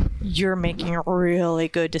 3, you're making really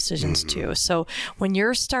good decisions too. So when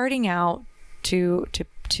you're starting out to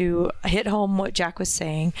hit home what Jack was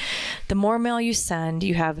saying, the more mail you send,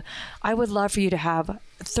 I would love for you to have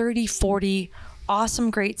 30, 40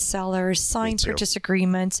 awesome, great sellers, signed purchase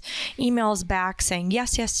agreements, emails back saying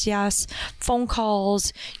yes, yes, yes, phone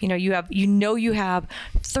calls. You have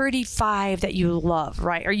 35 that you love,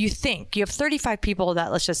 right? Or you think you have 35 people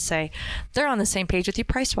that, let's just say, they're on the same page with you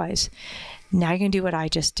price wise. Now you're going to do what I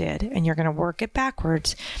just did, and you're going to work it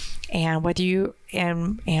backwards. And whether you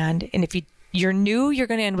and if you're new, you're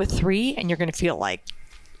going to end with 3, and you're going to feel like,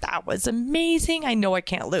 that was amazing. I know I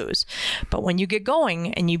can't lose. But when you get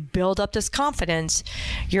going and you build up this confidence,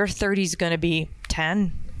 your 30 is going to be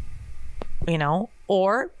 10,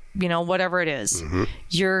 or, whatever it is.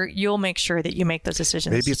 You'll make sure that you make those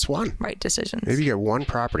decisions. Maybe it's one. Right decisions. Maybe you get one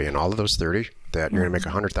property and all of those 30 that you're going to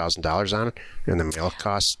make $100,000 on it, and the mail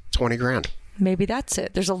costs $20,000. Maybe that's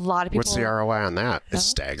it. There's a lot of people. What's the ROI on that? It's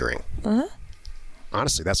staggering.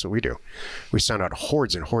 Honestly, that's what we do. We send out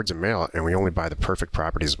hordes and hordes of mail, and we only buy the perfect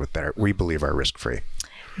properties that we believe are risk-free.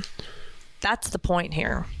 That's the point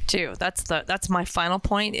here, too. That's my final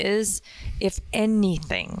point is, if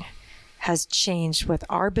anything has changed with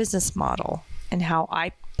our business model and how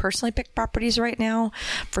I personally pick properties right now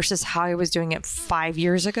versus how I was doing it 5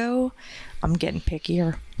 years ago, I'm getting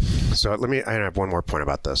pickier. So I have one more point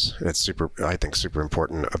about this. It's I think super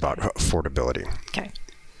important about affordability. Okay.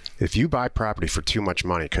 If you buy property for too much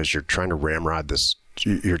money because you're trying to ramrod this,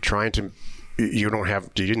 you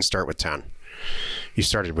didn't start with 10. You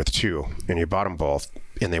started with 2 and you bought them both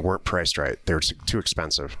and they weren't priced right. They were too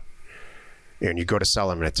expensive. And you go to sell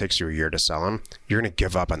them and it takes you a year to sell them, you're going to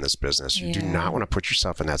give up on this business. You do not want to put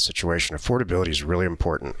yourself in that situation. Affordability is really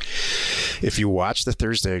important. If you watch the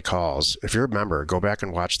Thursday calls, if you're a member, go back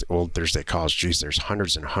and watch the old Thursday calls. Geez, there's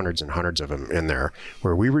hundreds and hundreds and hundreds of them in there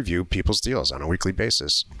where we review people's deals on a weekly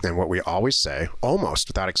basis. And what we always say, almost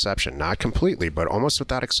without exception, not completely, but almost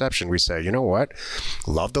without exception, we say, you know what?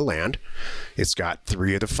 Love the land. It's got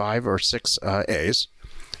 3 of the 5 or 6 A's.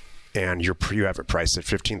 And you have it priced at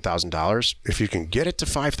 $15,000. If you can get it to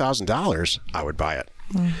 $5,000, I would buy it.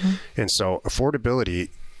 And so affordability,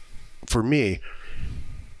 for me,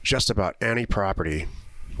 just about any property,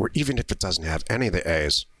 where even if it doesn't have any of the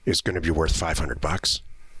A's, is going to be worth $500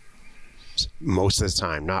 most of the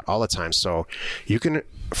time, not all the time. So you can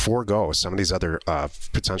forego some of these other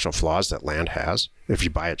potential flaws that land has if you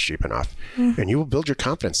buy it cheap enough, and you will build your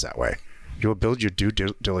confidence that way. You'll build your due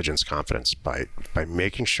diligence confidence by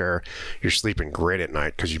making sure you're sleeping great at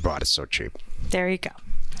night because you bought it so cheap. There you go.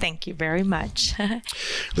 Thank you very much.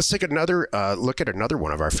 Let's take another look at another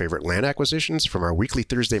one of our favorite land acquisitions from our weekly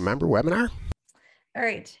Thursday member webinar. All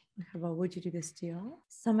right. How about would you do this deal?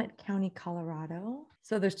 Summit County, Colorado.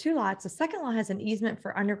 So there's 2 lots. The second lot has an easement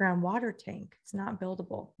for underground water tank. It's not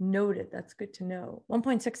buildable. Noted. That's good to know.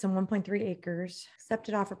 1.6 and 1.3 acres.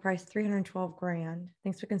 Accepted offer price $312,000.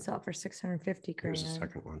 Thinks we can sell it for $650,000. Here's the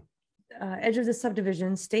second one. Edge of the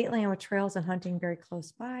subdivision, state land with trails and hunting very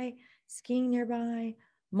close by, skiing nearby,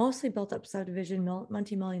 mostly built up subdivision,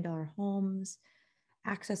 multi-million-dollar homes,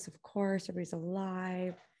 access, of course, everybody's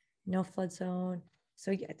alive, no flood zone.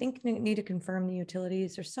 So I think you need to confirm the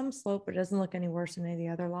utilities. There's some slope, but it doesn't look any worse than any of the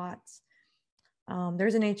other lots.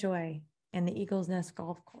 There's an HOA and the Eagles Nest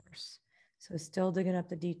Golf Course. So still digging up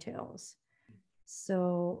the details.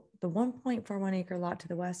 So the 1.41 acre lot to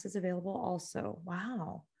the west is available also.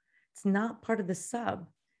 Wow. It's not part of the sub.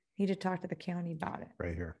 Need to talk to the county about it.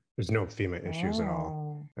 Right here. There's no FEMA issues at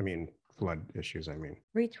all. I mean, flood issues,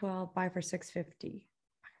 312, buy for 650.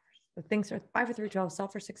 The things are buy for 312, sell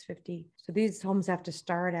for 650. So these homes have to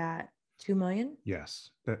start at 2 million.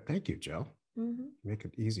 Yes. Thank you, Jill. Make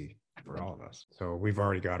it easy for all of us. So we've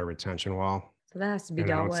already got a retention wall. So that has to be I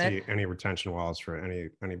dealt don't with. see any retention walls for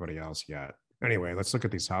anybody else yet. Anyway, let's look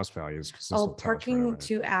at these house values. Parking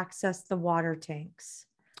to access the water tanks.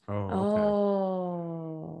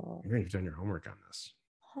 Oh, okay. You've done your homework on this.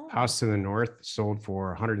 House to the north sold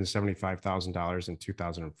for $175,000 in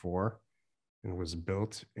 2004 and was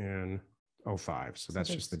built in 2005. So that's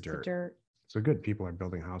just the dirt. So good people are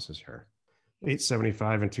building houses here.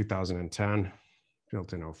 875 in 2010,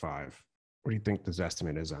 built in 2005. What do you think this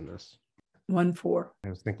estimate is on this? 1.4. I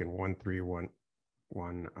was thinking 1.311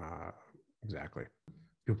 exactly.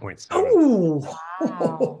 2.7. Oh,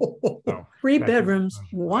 So, 3 that's- bedrooms,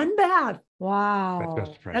 1 bath. Wow. That's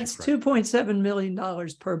just That's price. $2.7 million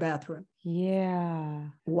per bathroom. Yeah.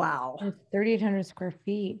 Wow. It's 3,800 square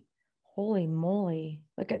feet. Holy moly.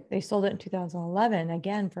 Look at, they sold it in 2011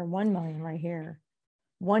 again for 1 million right here.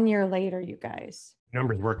 1 year later, you guys.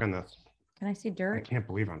 Numbers work on this. Can I see I dirt? can't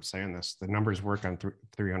believe I'm saying this. The numbers work on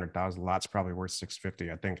 300,000 lots, probably worth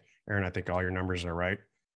 650. I think, Aaron, I think all your numbers are right.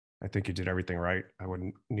 I think you did everything right. I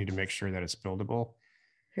would need to make sure that it's buildable,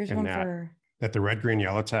 Here's and one that- for, that the red, green,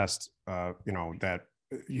 yellow test, that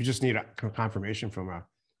you just need a confirmation from a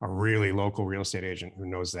really local real estate agent who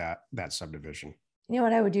knows that subdivision. you know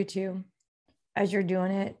what I would do too? As you're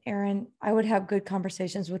doing it, Aaron, I would have good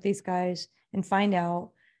conversations with these guys and find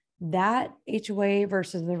out that HOA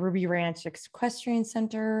versus the Ruby Ranch Equestrian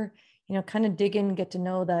Center, kind of dig in, get to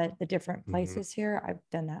know the different Mhm. places here. I've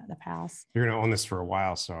done that in the past. You're going to own this for a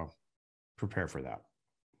while, so prepare for that.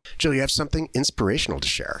 Jill, you have something inspirational to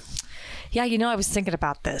share. Yeah, I was thinking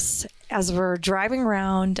about this as we're driving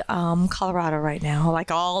around Colorado right now, like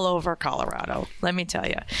all over Colorado. Let me tell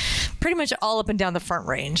you, pretty much all up and down the Front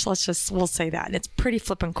Range. We'll say that. It's pretty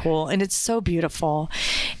flippin' cool, and it's so beautiful.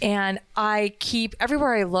 And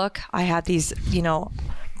everywhere I look, I have these,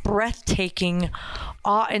 breathtaking,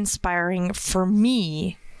 awe-inspiring for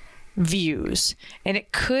me views, and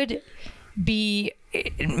it could be.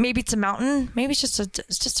 Maybe it's a mountain, maybe it's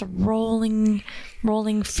just a rolling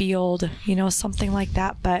field, something like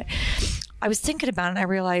that. But I was thinking about it and I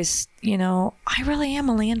realized, I really am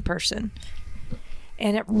a land person,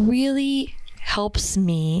 and it really helps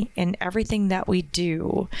me in everything that we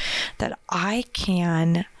do, that I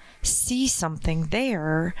can see something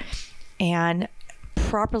there and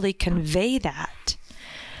properly convey that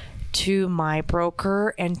to my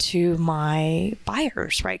broker and to my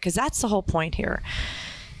buyers, right? Because that's the whole point here.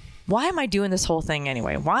 Why am I doing this whole thing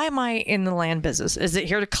anyway? Why am I in the land business? Is it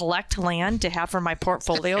here to collect land to have for my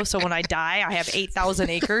portfolio so when I die, I have 8,000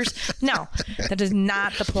 acres? No, that is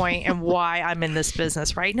not the point and why I'm in this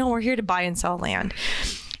business, right? No, we're here to buy and sell land.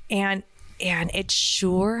 And it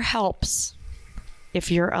sure helps if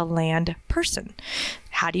you're a land person.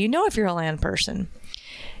 How do you know if you're a land person?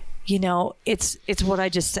 It's what I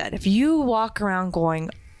just said. If you walk around going,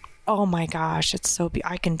 oh my gosh, it's so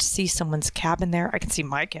I can see someone's cabin there. I can see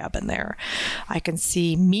my cabin there. I can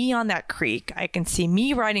see me on that creek. I can see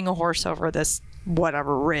me riding a horse over this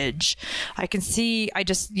whatever ridge. I can see,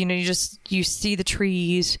 you see the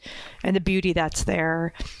trees and the beauty that's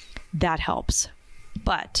there. That helps.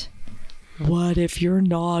 But what if you're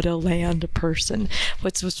not a land person?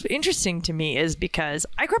 What's interesting to me is because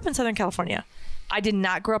I grew up in Southern California. I did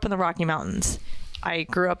not grow up in the Rocky Mountains. I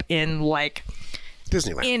grew up in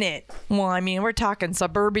Disneyland. in it. Well, I mean, we're talking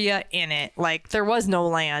suburbia in it. Like there was no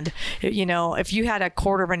land. If you had a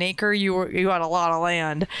quarter of an acre, you had a lot of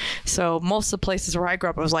land. So most of the places where I grew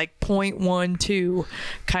up, it was like 0.12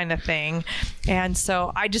 kind of thing. And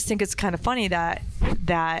so I just think it's kind of funny that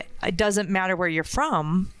it doesn't matter where you're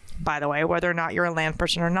from, by the way, whether or not you're a land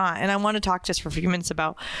person or not. And I want to talk just for a few minutes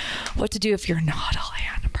about what to do if you're not a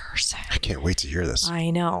land person. I can't wait to hear this. I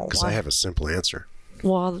know. Because I have a simple answer,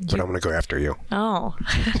 Well, but I'm going to go after you. oh.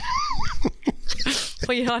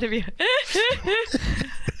 Well, you ought to be.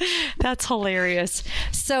 That's hilarious.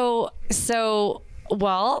 So,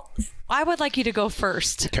 well, I would like you to go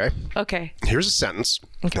first. Okay. Okay. Here's a sentence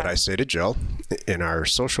Okay. that I say to Jill in our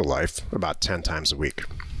social life about 10 times a week.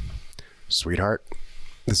 Sweetheart,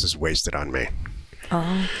 this is wasted on me.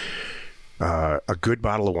 Oh. A good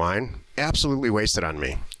bottle of wine, absolutely wasted on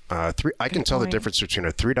me. I can tell the point. difference between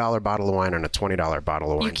a $3 bottle of wine and a $20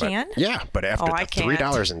 bottle of wine. You can? But, yeah, but after Oh, I the can't.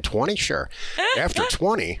 $3.20, sure. After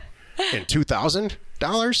 $20 and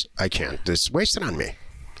 $2,000, I can't. It's wasted on me.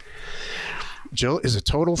 Jill is a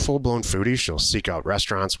total full-blown foodie. She'll seek out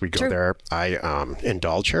restaurants. We go True. there. I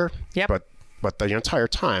indulge her. Yep. But the entire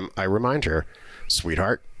time, I remind her,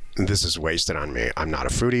 sweetheart, this is wasted on me. I'm not a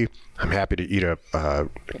foodie. I'm happy to eat a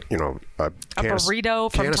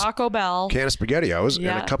Burrito from Taco Bell. can of SpaghettiOs and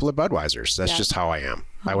Yeah. a couple of Budweisers. That's Yeah. just how I am.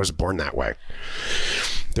 I was born that way.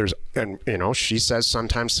 She says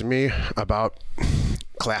sometimes to me about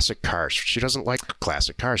classic cars. She doesn't like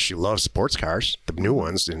classic cars. She loves sports cars, the new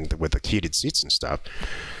ones with the heated seats and stuff.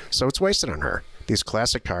 So it's wasted on her. These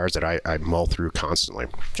classic cars that I mull through constantly.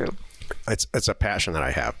 True. It's a passion that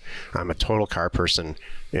I have. I'm a total car person,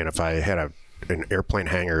 and if I had an airplane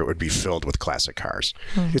hangar, it would be filled with classic cars.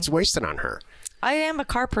 It's wasted on her. I am a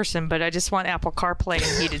car person, but I just want Apple CarPlay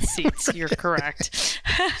and heated seats. You're correct.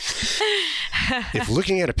 If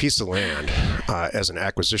looking at a piece of land as an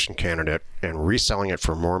acquisition candidate and reselling it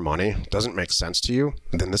for more money doesn't make sense to you,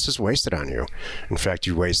 then this is wasted on you. In fact,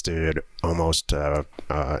 you wasted almost an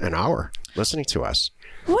hour listening to us.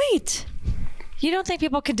 Wait, you don't think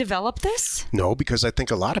people can develop this? No, because I think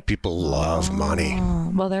a lot of people love money.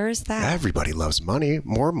 Oh, well, there is that. Everybody loves money.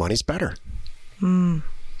 More money's better.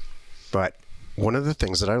 But one of the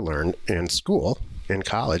things that I learned in school, in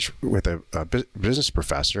college, with a business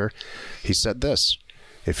professor, he said this: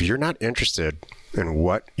 if you're not interested in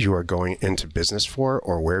what you are going into business for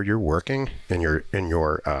or where you're working in your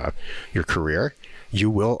career, you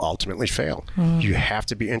will ultimately fail. You have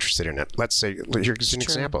to be interested in it. Let's say, here's an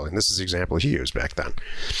example, and this is the example he used back then.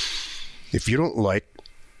 If you don't like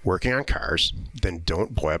working on cars, then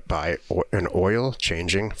don't buy an oil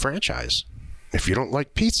changing franchise. If you don't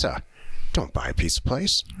like pizza, don't buy a pizza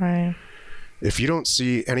place. Right. If you don't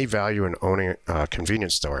see any value in owning a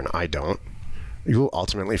convenience store, and I don't, you will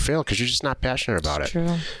ultimately fail because you're just not passionate about it.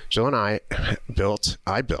 True. Jill and I built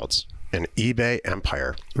an eBay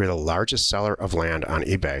empire. We're the largest seller of land on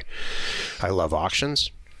eBay. I love auctions.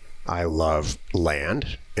 I love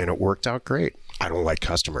land, and it worked out great. I don't like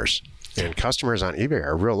customers. And customers on eBay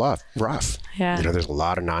are real rough. Yeah. You know, there's a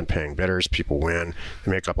lot of non-paying bidders. People win.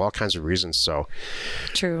 They make up all kinds of reasons. So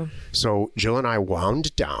Jill and I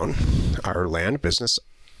wound down our land business.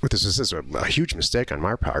 This is a huge mistake on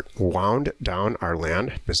my part. Wound down our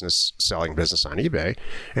land business, selling business on eBay,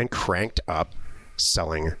 and cranked up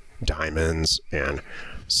selling diamonds and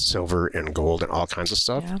silver and gold and all kinds of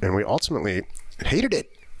stuff. Yeah. And we ultimately hated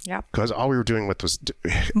it. Yep. Because all we were doing was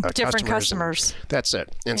Different customers. That's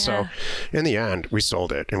it. And so in the end, we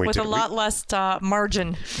sold it. And we with a lot less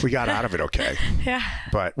margin. We got out of it okay. Yeah.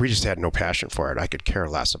 But we just had no passion for it. I could care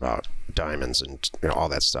less about diamonds and all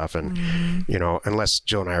that stuff. And, unless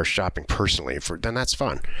Jill and I are shopping personally, then that's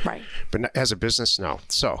fun. Right. But as a business, no.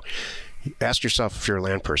 So ask yourself if you're a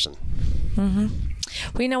land person. Well,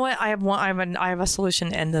 you know what? I have a solution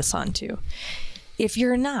to end this on too. If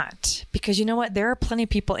you're not, because you know what? There are plenty of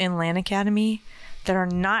people in Land Academy that are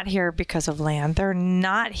not here because of land. They're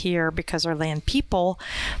not here because they're land people,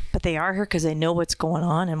 but they are here because they know what's going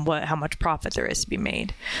on and how much profit there is to be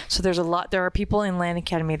made. So there are people in Land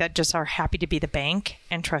Academy that just are happy to be the bank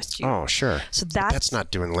and trust you. Oh, sure. So that's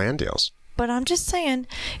not doing land deals. But I'm just saying,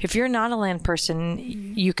 if you're not a land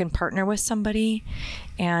person, you can partner with somebody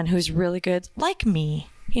and who's really good, like me.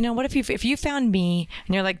 What if you found me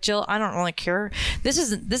and you're like, Jill, I don't really care. This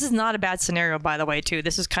is not a bad scenario, by the way, too.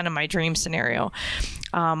 This is kind of my dream scenario.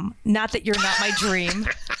 Not that you're not my dream.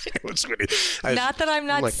 Not that I'm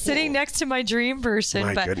not sitting next to my dream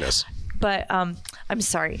person. My goodness. But I'm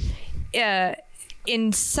sorry.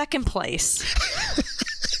 In second place.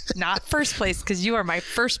 Not first place, because you are my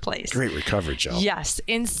first place. Great recovery, Jill. Yes.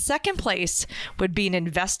 In second place would be an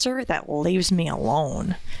investor that leaves me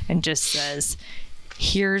alone and just says,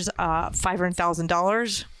 here's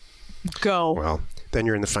 $500,000. Go. Well, then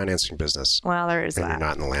you're in the financing business. Well, there is and that. You're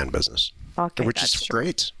not in the land business. Okay, which is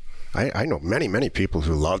great. I know many, many people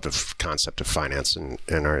who love the concept of finance and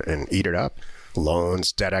eat it up.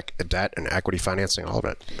 Loans, debt and equity financing, all of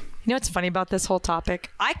it. You know what's funny about this whole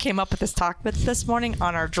topic? I came up with this topic this morning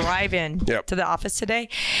on our drive-in to the office today.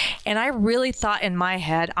 And I really thought in my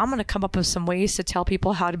head, I'm going to come up with some ways to tell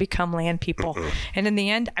people how to become land people. And in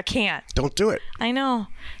the end, I can't. Don't do it. I know.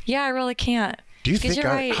 Yeah, I really can't. Do you think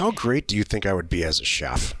how great do you think I would be as a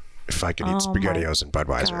chef if I could eat SpaghettiOs and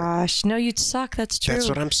Budweiser? Gosh, no, you'd suck. That's true. That's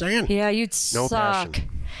what I'm saying. Yeah, you'd suck. Passion.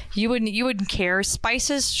 You wouldn't care.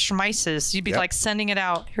 Spices, schmices. You'd be like sending it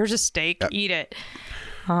out. Here's a steak. Eat it.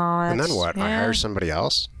 Oh, and then what? I hire somebody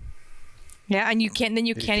else? Yeah, and you can't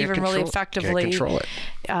even really effectively control it.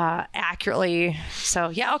 Accurately. So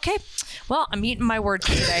yeah, okay. Well, I'm eating my words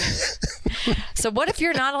today. So what if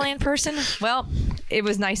you're not a land person? Well, it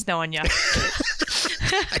was nice knowing you.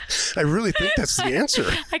 I really think that's the answer.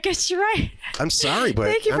 I guess you're right. I'm sorry, but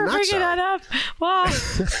thank you for I'm not bringing sorry. that up. Wow,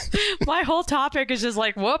 my whole topic is just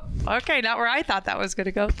like, whoop. Okay, not where I thought that was going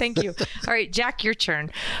to go. Thank you. All right, Jack, your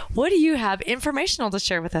turn. What do you have informational to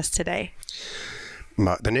share with us today?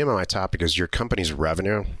 The name of my topic is: your company's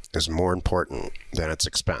revenue is more important than its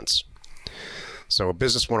expense. So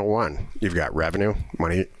Business 101, you've got revenue,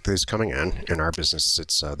 money is coming in. In our business,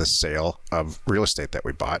 it's the sale of real estate that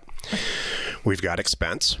we bought. We've got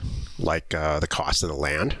expense, like the cost of the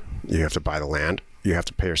land. You have to buy the land. You have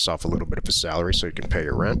to pay yourself a little bit of a salary so you can pay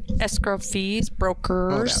your rent. Escrow fees,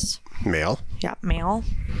 brokers. Mail. Yeah, mail.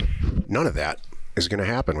 None of that is going to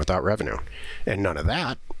happen without revenue. And none of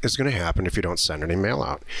that is going to happen if you don't send any mail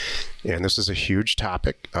out? And this is a huge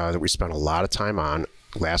topic that we spent a lot of time on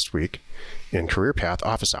last week in Career Path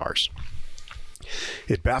office hours.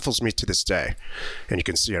 It baffles me to this day, and you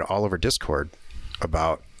can see it all over Discord,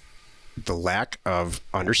 about the lack of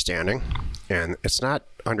understanding. And it's not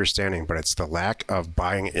understanding, but it's the lack of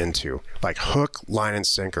buying into, like hook, line, and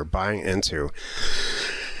sinker, buying into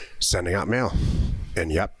sending out mail.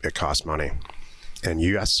 And yep, it costs money. And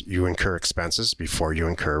yes, you incur expenses before you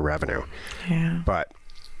incur revenue. Yeah. But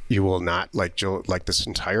you will not, like Jill, like this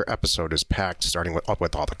entire episode is packed, starting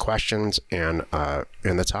with all the questions and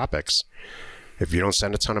the topics. If you don't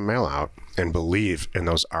send a ton of mail out and believe in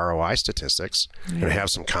those ROI statistics and have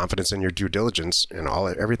some confidence in your due diligence and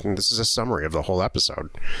everything, this is a summary of the whole episode.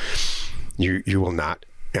 You will not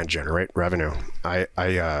generate revenue.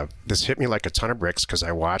 This hit me like a ton of bricks because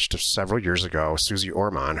I watched several years ago Susie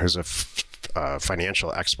Orman, who's a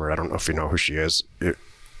financial expert. I don't know if you know who she is.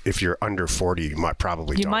 If you're under 40, you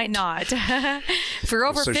probably don't. You might not. If you're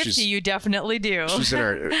over 50, you definitely do. She's in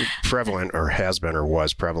our prevalent, or has been, or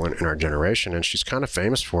was prevalent in our generation, and she's kind of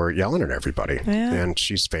famous for yelling at everybody. Yeah. And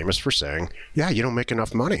she's famous for saying, "Yeah, you don't make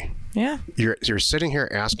enough money." Yeah. You're sitting here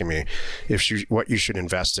asking me what you should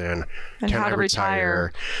invest in, and can how I to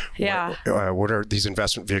retire? Yeah. What are these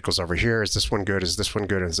investment vehicles over here? Is this one good? Is this one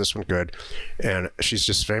good? Is this one good? And she's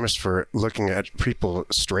just famous for looking at people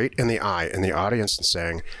straight in the eye in the audience and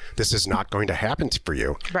saying, this is not going to happen for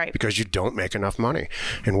you, right? Because you don't make enough money.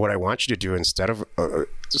 And what I want you to do, instead of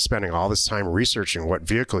spending all this time researching what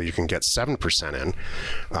vehicle you can get 7%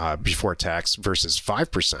 in before tax versus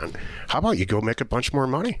 5%, how about you go make a bunch more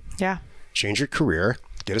money? Yeah. Change your career,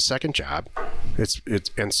 get a second job.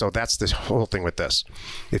 And so that's the whole thing with this.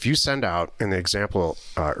 If you send out, in the example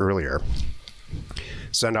earlier,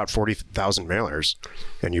 send out 40,000 mailers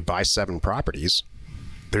and you buy 7 properties,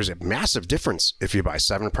 there's a massive difference if you buy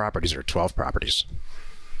 7 properties or 12 properties.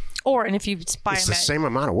 And if you buy it's them the same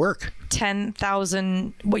amount of work.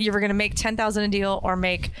 10,000, what you were going to make 10,000 a deal or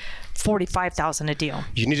make 45,000 a deal.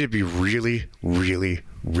 You need to be really, really,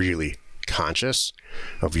 really conscious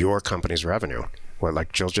of your company's revenue. Well,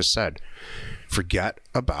 like Jill just said, forget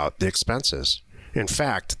about the expenses. In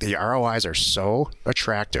fact, the ROIs are so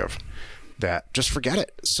attractive that just forget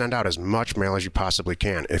it. Send out as much mail as you possibly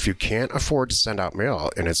can. If you can't afford to send out mail,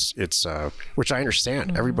 and it's which I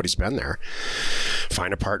understand, everybody's been there,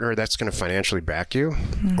 find a partner that's going to financially back you,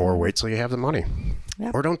 or wait till you have the money.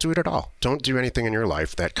 Yep. Or don't do it at all. Don't do anything in your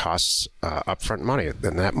life that costs upfront money.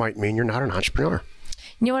 Then that might mean you're not an entrepreneur.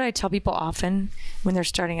 You know what I tell people often when they're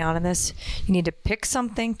starting out in this? You need to pick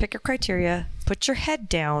something, pick your criteria, put your head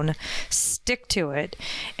down, stick to it,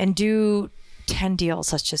 and do 10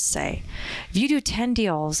 deals, let's just say. If you do 10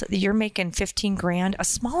 deals, you're making 15 grand, a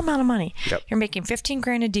small amount of money. Yep. You're making 15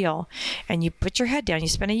 grand a deal, and you put your head down, you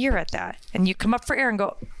spend a year at that, and you come up for air and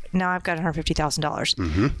go, now I've got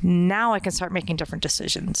 $150,000. Now I can start making different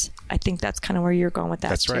decisions. I think that's kind of where you're going with that.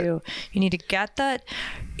 That's too. Right. You need to get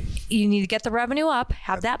the revenue up,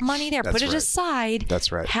 have that money there, put it aside.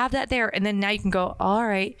 That's right. Have that there, and then now you can go, all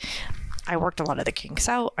right, I worked a lot of the kinks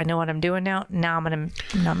out. I know what I'm doing now. Now I'm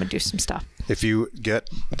gonna do some stuff. If you get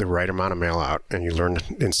the right amount of mail out and you learn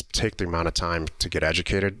and take the amount of time to get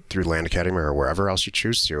educated through Land Academy or wherever else you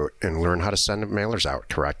choose to, and learn how to send mailers out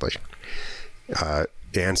correctly,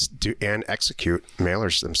 and execute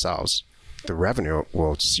mailers themselves, the revenue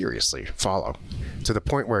will seriously follow, to the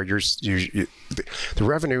point where the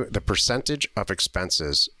revenue, the percentage of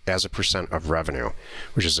expenses as a percent of revenue,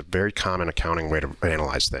 which is a very common accounting way to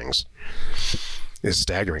analyze things, is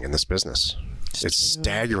staggering in this business. It's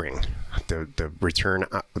staggering, the return,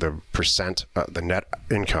 the percent, the net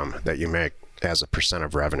income that you make as a percent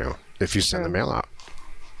of revenue if you send the mail out.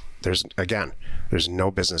 There's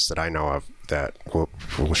no business that I know of that will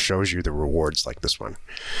shows you the rewards like this one.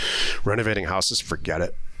 Renovating houses, forget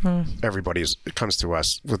it. Everybody comes to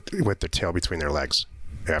us with their tail between their legs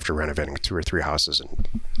after renovating 2 or 3 houses, and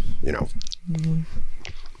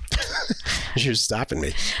you're stopping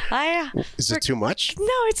me. Is it too much? No,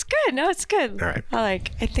 it's good. It's good. All right.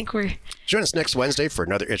 I think we're... Join us next Wednesday for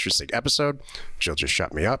another interesting episode. Jill just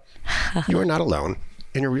shut me up. You are not alone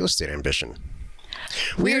in your real estate ambition.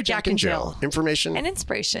 We're Jack and Jill. Information and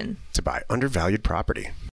inspiration to buy undervalued property.